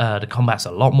 The combat's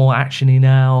a lot more actiony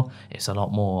now. It's a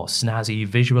lot more snazzy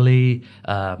visually.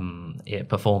 It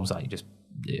performs like just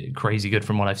crazy good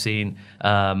from what I've seen.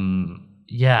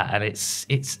 Yeah, and it's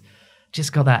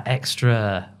just got that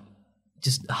extra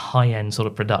just high-end sort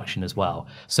of production as well.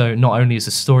 So not only is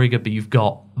the story good, but you've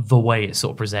got the way it's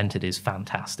sort of presented is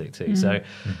fantastic too. So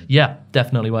yeah,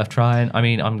 definitely worth trying. I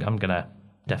mean, I'm gonna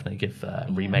definitely give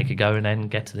Remake a go and then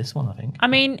get to this one, I think. I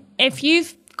mean, if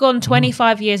you've gone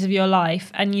 25 years of your life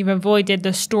and you've avoided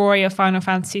the story of Final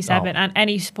Fantasy VII and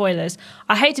any spoilers,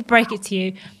 I hate to break it to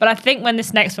you, but I think when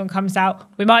this next one comes out,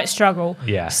 we might struggle.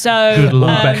 Yeah. So all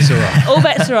bets are off. All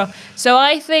bets are off. So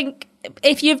I think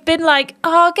if you've been like,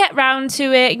 oh, I'll get round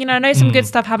to it, you know, I know some good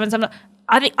stuff happens.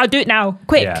 I think I'll do it now,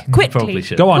 quickly. Probably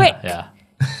should. Go on. Quick.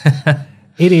 Yeah.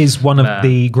 It is one of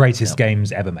the greatest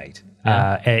games ever made.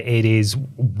 It is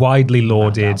widely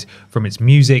lauded from its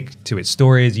music to its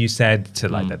story, as you said, to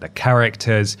like the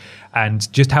characters,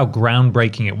 and just how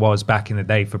groundbreaking it was back in the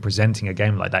day for presenting a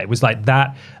game like that. It was like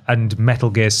that and Metal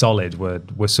Gear Solid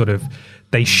were sort of,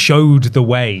 they showed the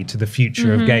way to the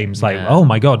future of games. Like, oh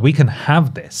my God, we can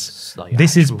have this. Like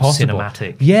this is possible.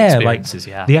 Cinematic experiences,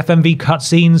 yeah. The FMV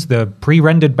cutscenes, the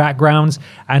pre-rendered backgrounds,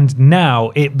 and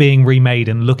now it being remade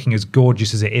and looking as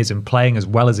gorgeous as it is and playing as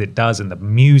well as it does, and the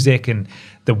music and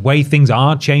the way things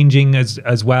are changing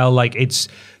as well. Like, it's,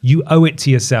 you owe it to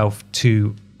yourself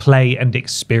to play and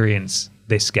experience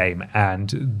this game. And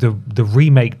the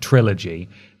remake trilogy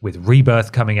with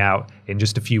Rebirth coming out in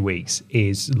just a few weeks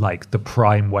is like the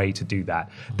prime way to do that.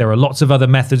 There are lots of other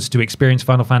methods to experience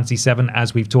Final Fantasy VII,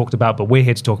 as we've talked about, but we're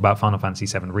here to talk about Final Fantasy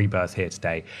VII Rebirth here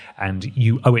today, and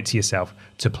you owe it to yourself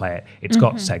to play it. It's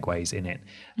got segues in it,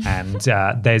 and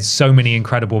there's so many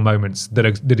incredible moments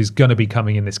that is going to be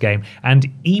coming in this game.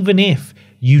 And even if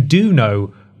you do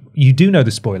know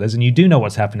the spoilers and you do know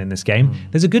what's happening in this game,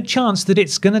 there's a good chance that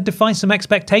it's going to defy some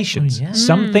expectations.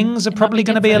 Some things are probably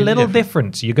going to be a little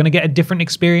different. You're going to get a different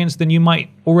experience than you might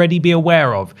already be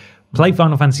aware of. Play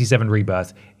Final Fantasy VII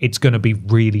Rebirth. It's going to be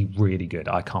really, really good.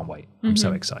 I can't wait. I'm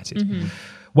so excited.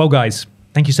 Well, guys,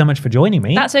 thank you so much for joining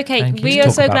me. That's okay. Thank you. We To are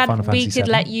talk so about glad Final we Fantasy could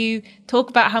VII. let you talk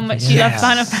about how much you love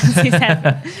Final Fantasy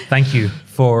VII. Thank you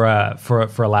for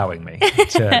allowing me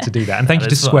to do that. And thank you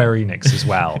to is fun. Square Enix as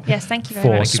well. Yes, thank you very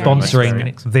for much.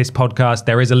 sponsoring this podcast.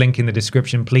 There is a link in the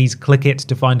description. Please click it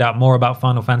to find out more about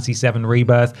Final Fantasy VII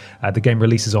Rebirth. The game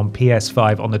releases on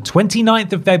PS5 on the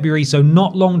 29th of February, so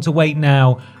not long to wait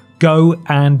now. Go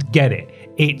and get it.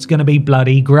 It's going to be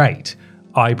bloody great.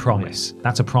 I promise.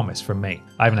 That's a promise from me.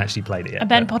 I haven't actually played it yet. A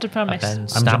Ben but Potter promise.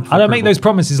 I don't make those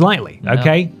promises lightly,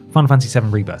 okay? Final Fantasy VII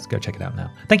Rebirth. Go check it out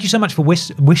now. Thank you so much for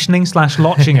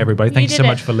wishing/watching, everybody. Thank you so did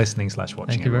much it. for listening/watching.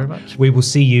 Thank you very much. We will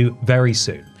see you very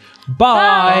soon.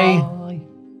 Bye.